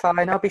 I'm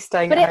fine. I'll be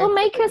staying. But it will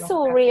make us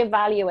all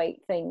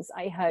reevaluate things,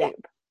 I hope.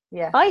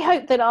 Yeah. I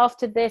hope that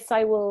after this,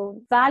 I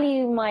will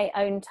value my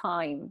own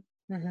time.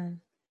 Mm-hmm.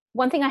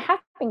 One thing I have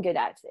been good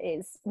at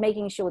is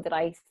making sure that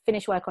I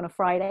finish work on a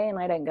Friday and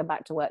I don't go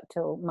back to work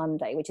till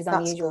Monday, which is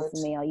unusual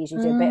for me. I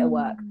usually do a bit of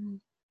work.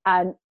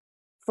 And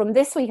from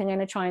this week, I'm going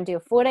to try and do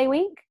a 4-day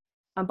week.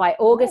 And by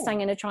August, I'm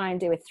going to try and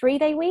do a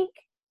 3-day week.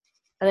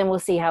 And then we'll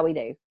see how we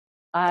do.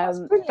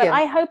 But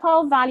I hope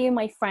I'll value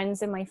my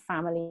friends and my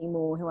family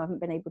more who I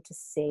haven't been able to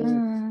see.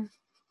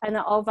 And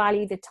that I'll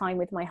value the time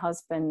with my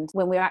husband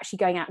when we're actually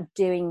going out and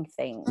doing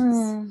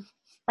things.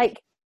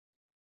 Like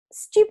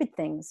stupid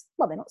things.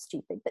 Well, they're not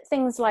stupid, but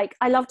things like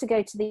I love to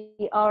go to the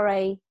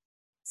RA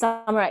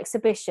summer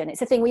exhibition.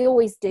 It's a thing we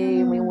always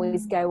do. And we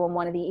always go on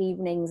one of the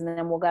evenings and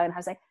then we'll go and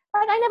have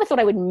I never thought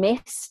I would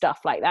miss stuff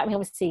like that. I mean,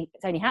 obviously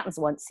it only happens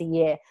once a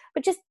year,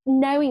 but just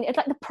knowing it's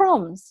like the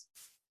proms,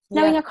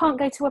 knowing I can't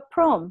go to a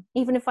prom,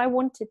 even if I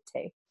wanted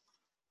to.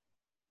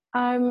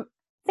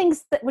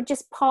 Things that were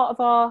just part of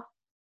our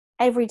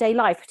everyday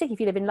life, particularly if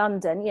you live in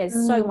London.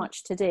 There's so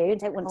much to do. I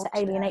don't want to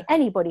alienate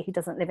anybody who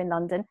doesn't live in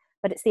London,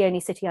 but it's the only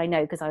city I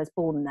know because I was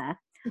born there.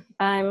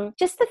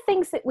 Just the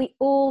things that we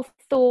all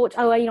thought,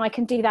 I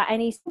can do that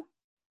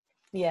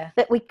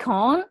that we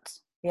can't.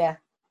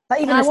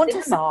 Like even I want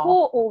to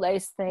support all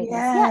those things.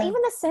 Even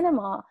the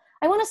cinema.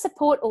 I want to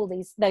support all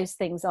those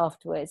things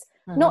afterwards.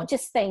 Not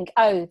just think,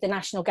 the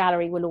National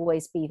Gallery will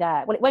always be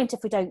there. Well, it won't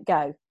if we don't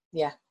go.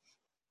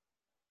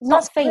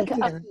 Not think,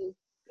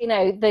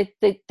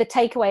 the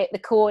takeaway at the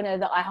corner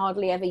that I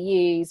hardly ever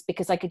use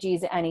because I could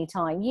use it any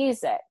time.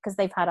 Use it because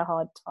they've had a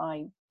hard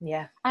time.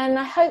 And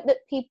I hope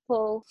that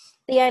people,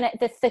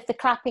 the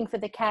clapping for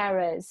the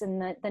carers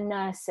and the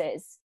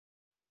nurses.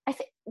 I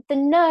think the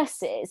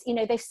nurses,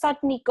 they've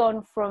suddenly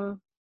gone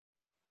from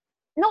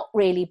not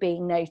really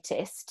being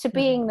noticed to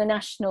being the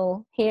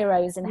national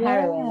heroes and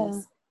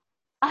heroines.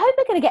 I hope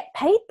they're going to get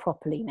paid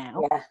properly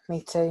now. Yeah,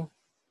 me too.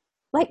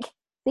 Like,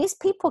 these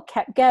people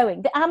kept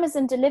going. The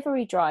Amazon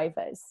delivery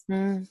drivers,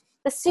 the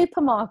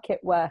supermarket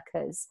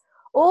workers,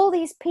 all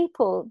these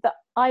people that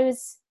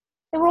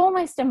they were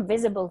almost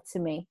invisible to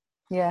me.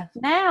 Yeah.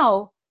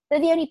 Now they're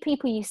the only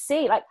people you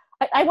see. Like,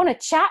 I want to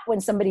chat when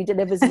somebody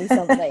delivers me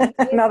something.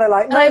 Now they're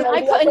like,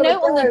 I put a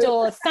note on the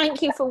door,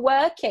 thank you for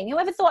working.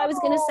 Whoever thought I was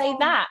going to say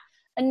that,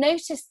 and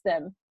notice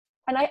them.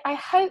 And I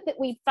hope that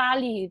we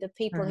value the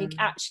people who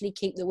actually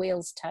keep the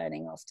wheels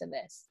turning after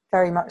this.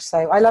 Very much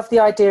so. I love the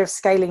idea of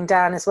scaling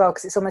down as well,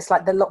 because it's almost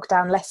like the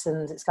lockdown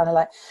lessons. It's kind of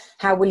like,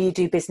 how will you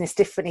do business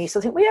differently? So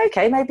I think,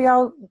 okay, maybe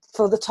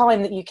for the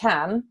time that you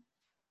can,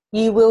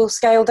 you will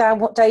scale down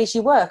what days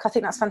you work. I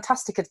think that's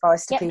fantastic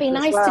advice to people. It'd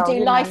be nice to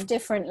do life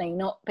differently,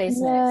 not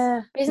business.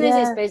 Yeah, business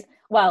is business.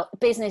 Well,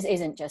 business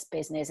isn't just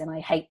business, and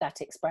I hate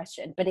that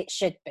expression, but it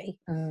should be.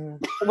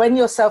 When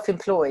you're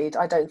self-employed,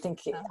 I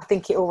think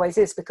it always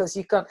is, because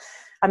you've got,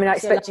 I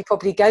expect you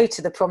probably go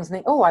to the proms and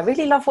think, I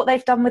really love what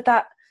they've done with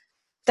that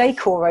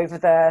decor over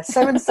there.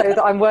 So-and-so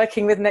that I'm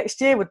working with next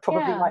year would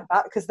probably like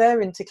that, because they're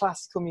into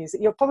classical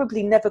music. You're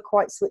probably never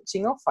quite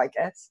switching off, I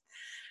guess.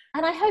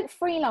 And I hope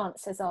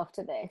freelancers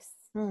after this,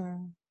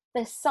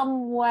 there's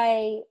some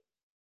way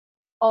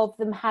of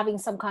them having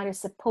some kind of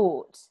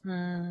support.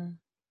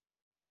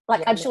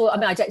 Like, I'm sure,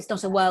 it's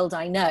not a world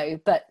I know,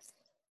 but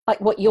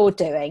like what you're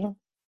doing,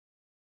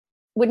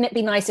 wouldn't it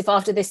be nice if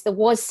after this there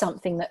was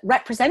something that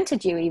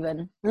represented you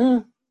even?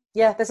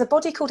 Yeah, there's a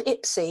body called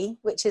IPSE,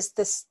 which is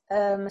this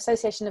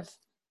Association of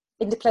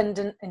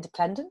Independent and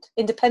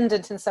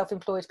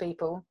Self-Employed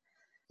People.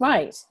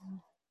 Right.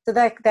 So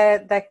they're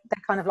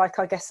kind of like,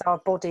 I guess, our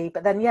body.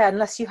 But then,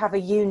 unless you have a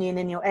union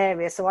in your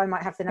area, so I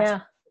might have the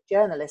National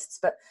Journalists,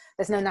 but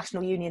there's no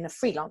National Union of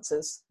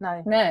Freelancers.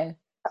 No.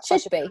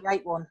 Should be.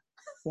 Create one.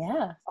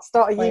 Yeah. I'll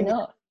start a union. Why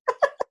not?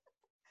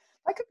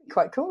 That could be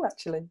quite cool,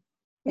 actually.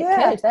 It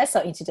could. There's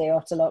something to do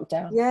after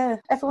lockdown. Yeah.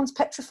 Everyone's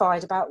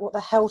petrified about what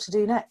the hell to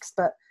do next.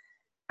 But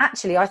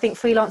actually, I think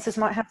freelancers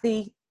might have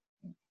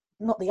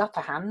not the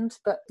upper hand,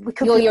 but we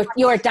could.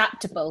 You're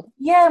adaptable.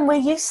 Yeah, and we're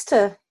used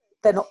to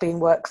there not being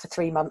work for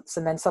 3 months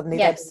and then suddenly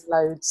there's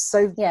loads.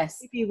 So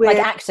maybe we're like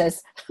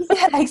actors.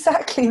 Yeah,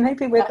 exactly.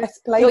 Maybe we're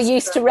best placed. You're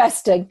used to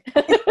resting.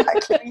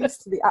 Exactly. We're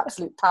used to the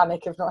absolute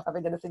panic of not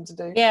having anything to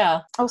do.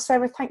 Yeah. Oh,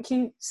 Sarah, thank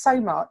you so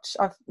much.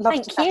 I've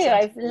loved chatting. Thank you.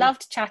 I've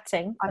loved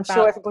chatting. I'm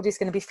sure everybody's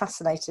going to be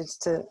fascinated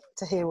to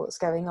hear what's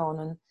going on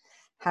and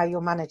how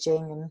you're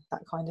managing and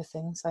that kind of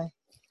thing. So.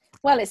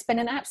 Well, it's been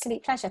an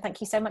absolute pleasure.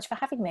 Thank you so much for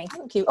having me.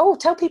 Thank you. Oh,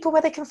 tell people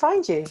where they can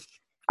find you.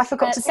 I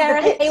forgot to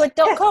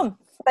SarahHayward.com.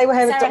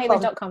 Yes.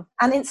 SarahHayward.com.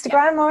 And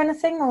Instagram or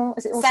anything, or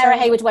is it all Sarah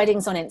Hayward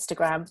Weddings on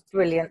Instagram?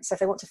 Brilliant. So if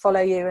they want to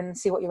follow you and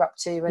see what you're up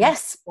to, and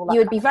yes, you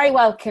would be very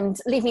welcomed.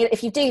 Leave me,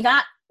 if you do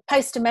that,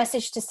 post a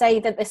message to say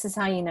that this is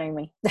how you know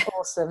me.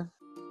 Awesome.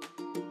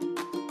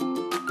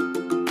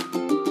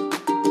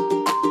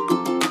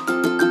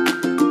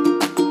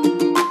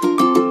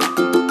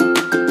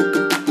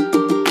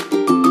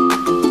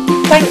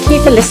 Thank you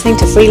for listening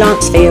to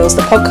Freelance Feels,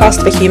 the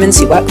podcast for humans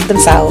who work for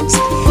themselves.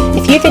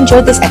 If you've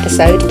enjoyed this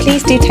episode,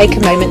 please do take a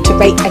moment to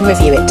rate and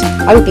review it.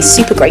 I would be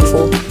super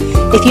grateful.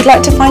 If you'd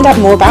like to find out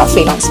more about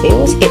Freelance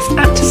Feels, it's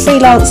at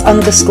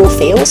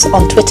freelance_feels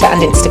on Twitter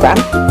and Instagram,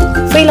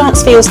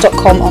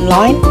 freelancefeels.com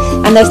online,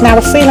 and there's now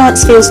a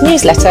Freelance Feels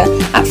newsletter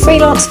at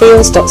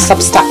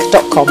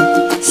freelancefeels.substack.com.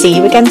 See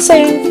you again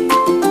soon.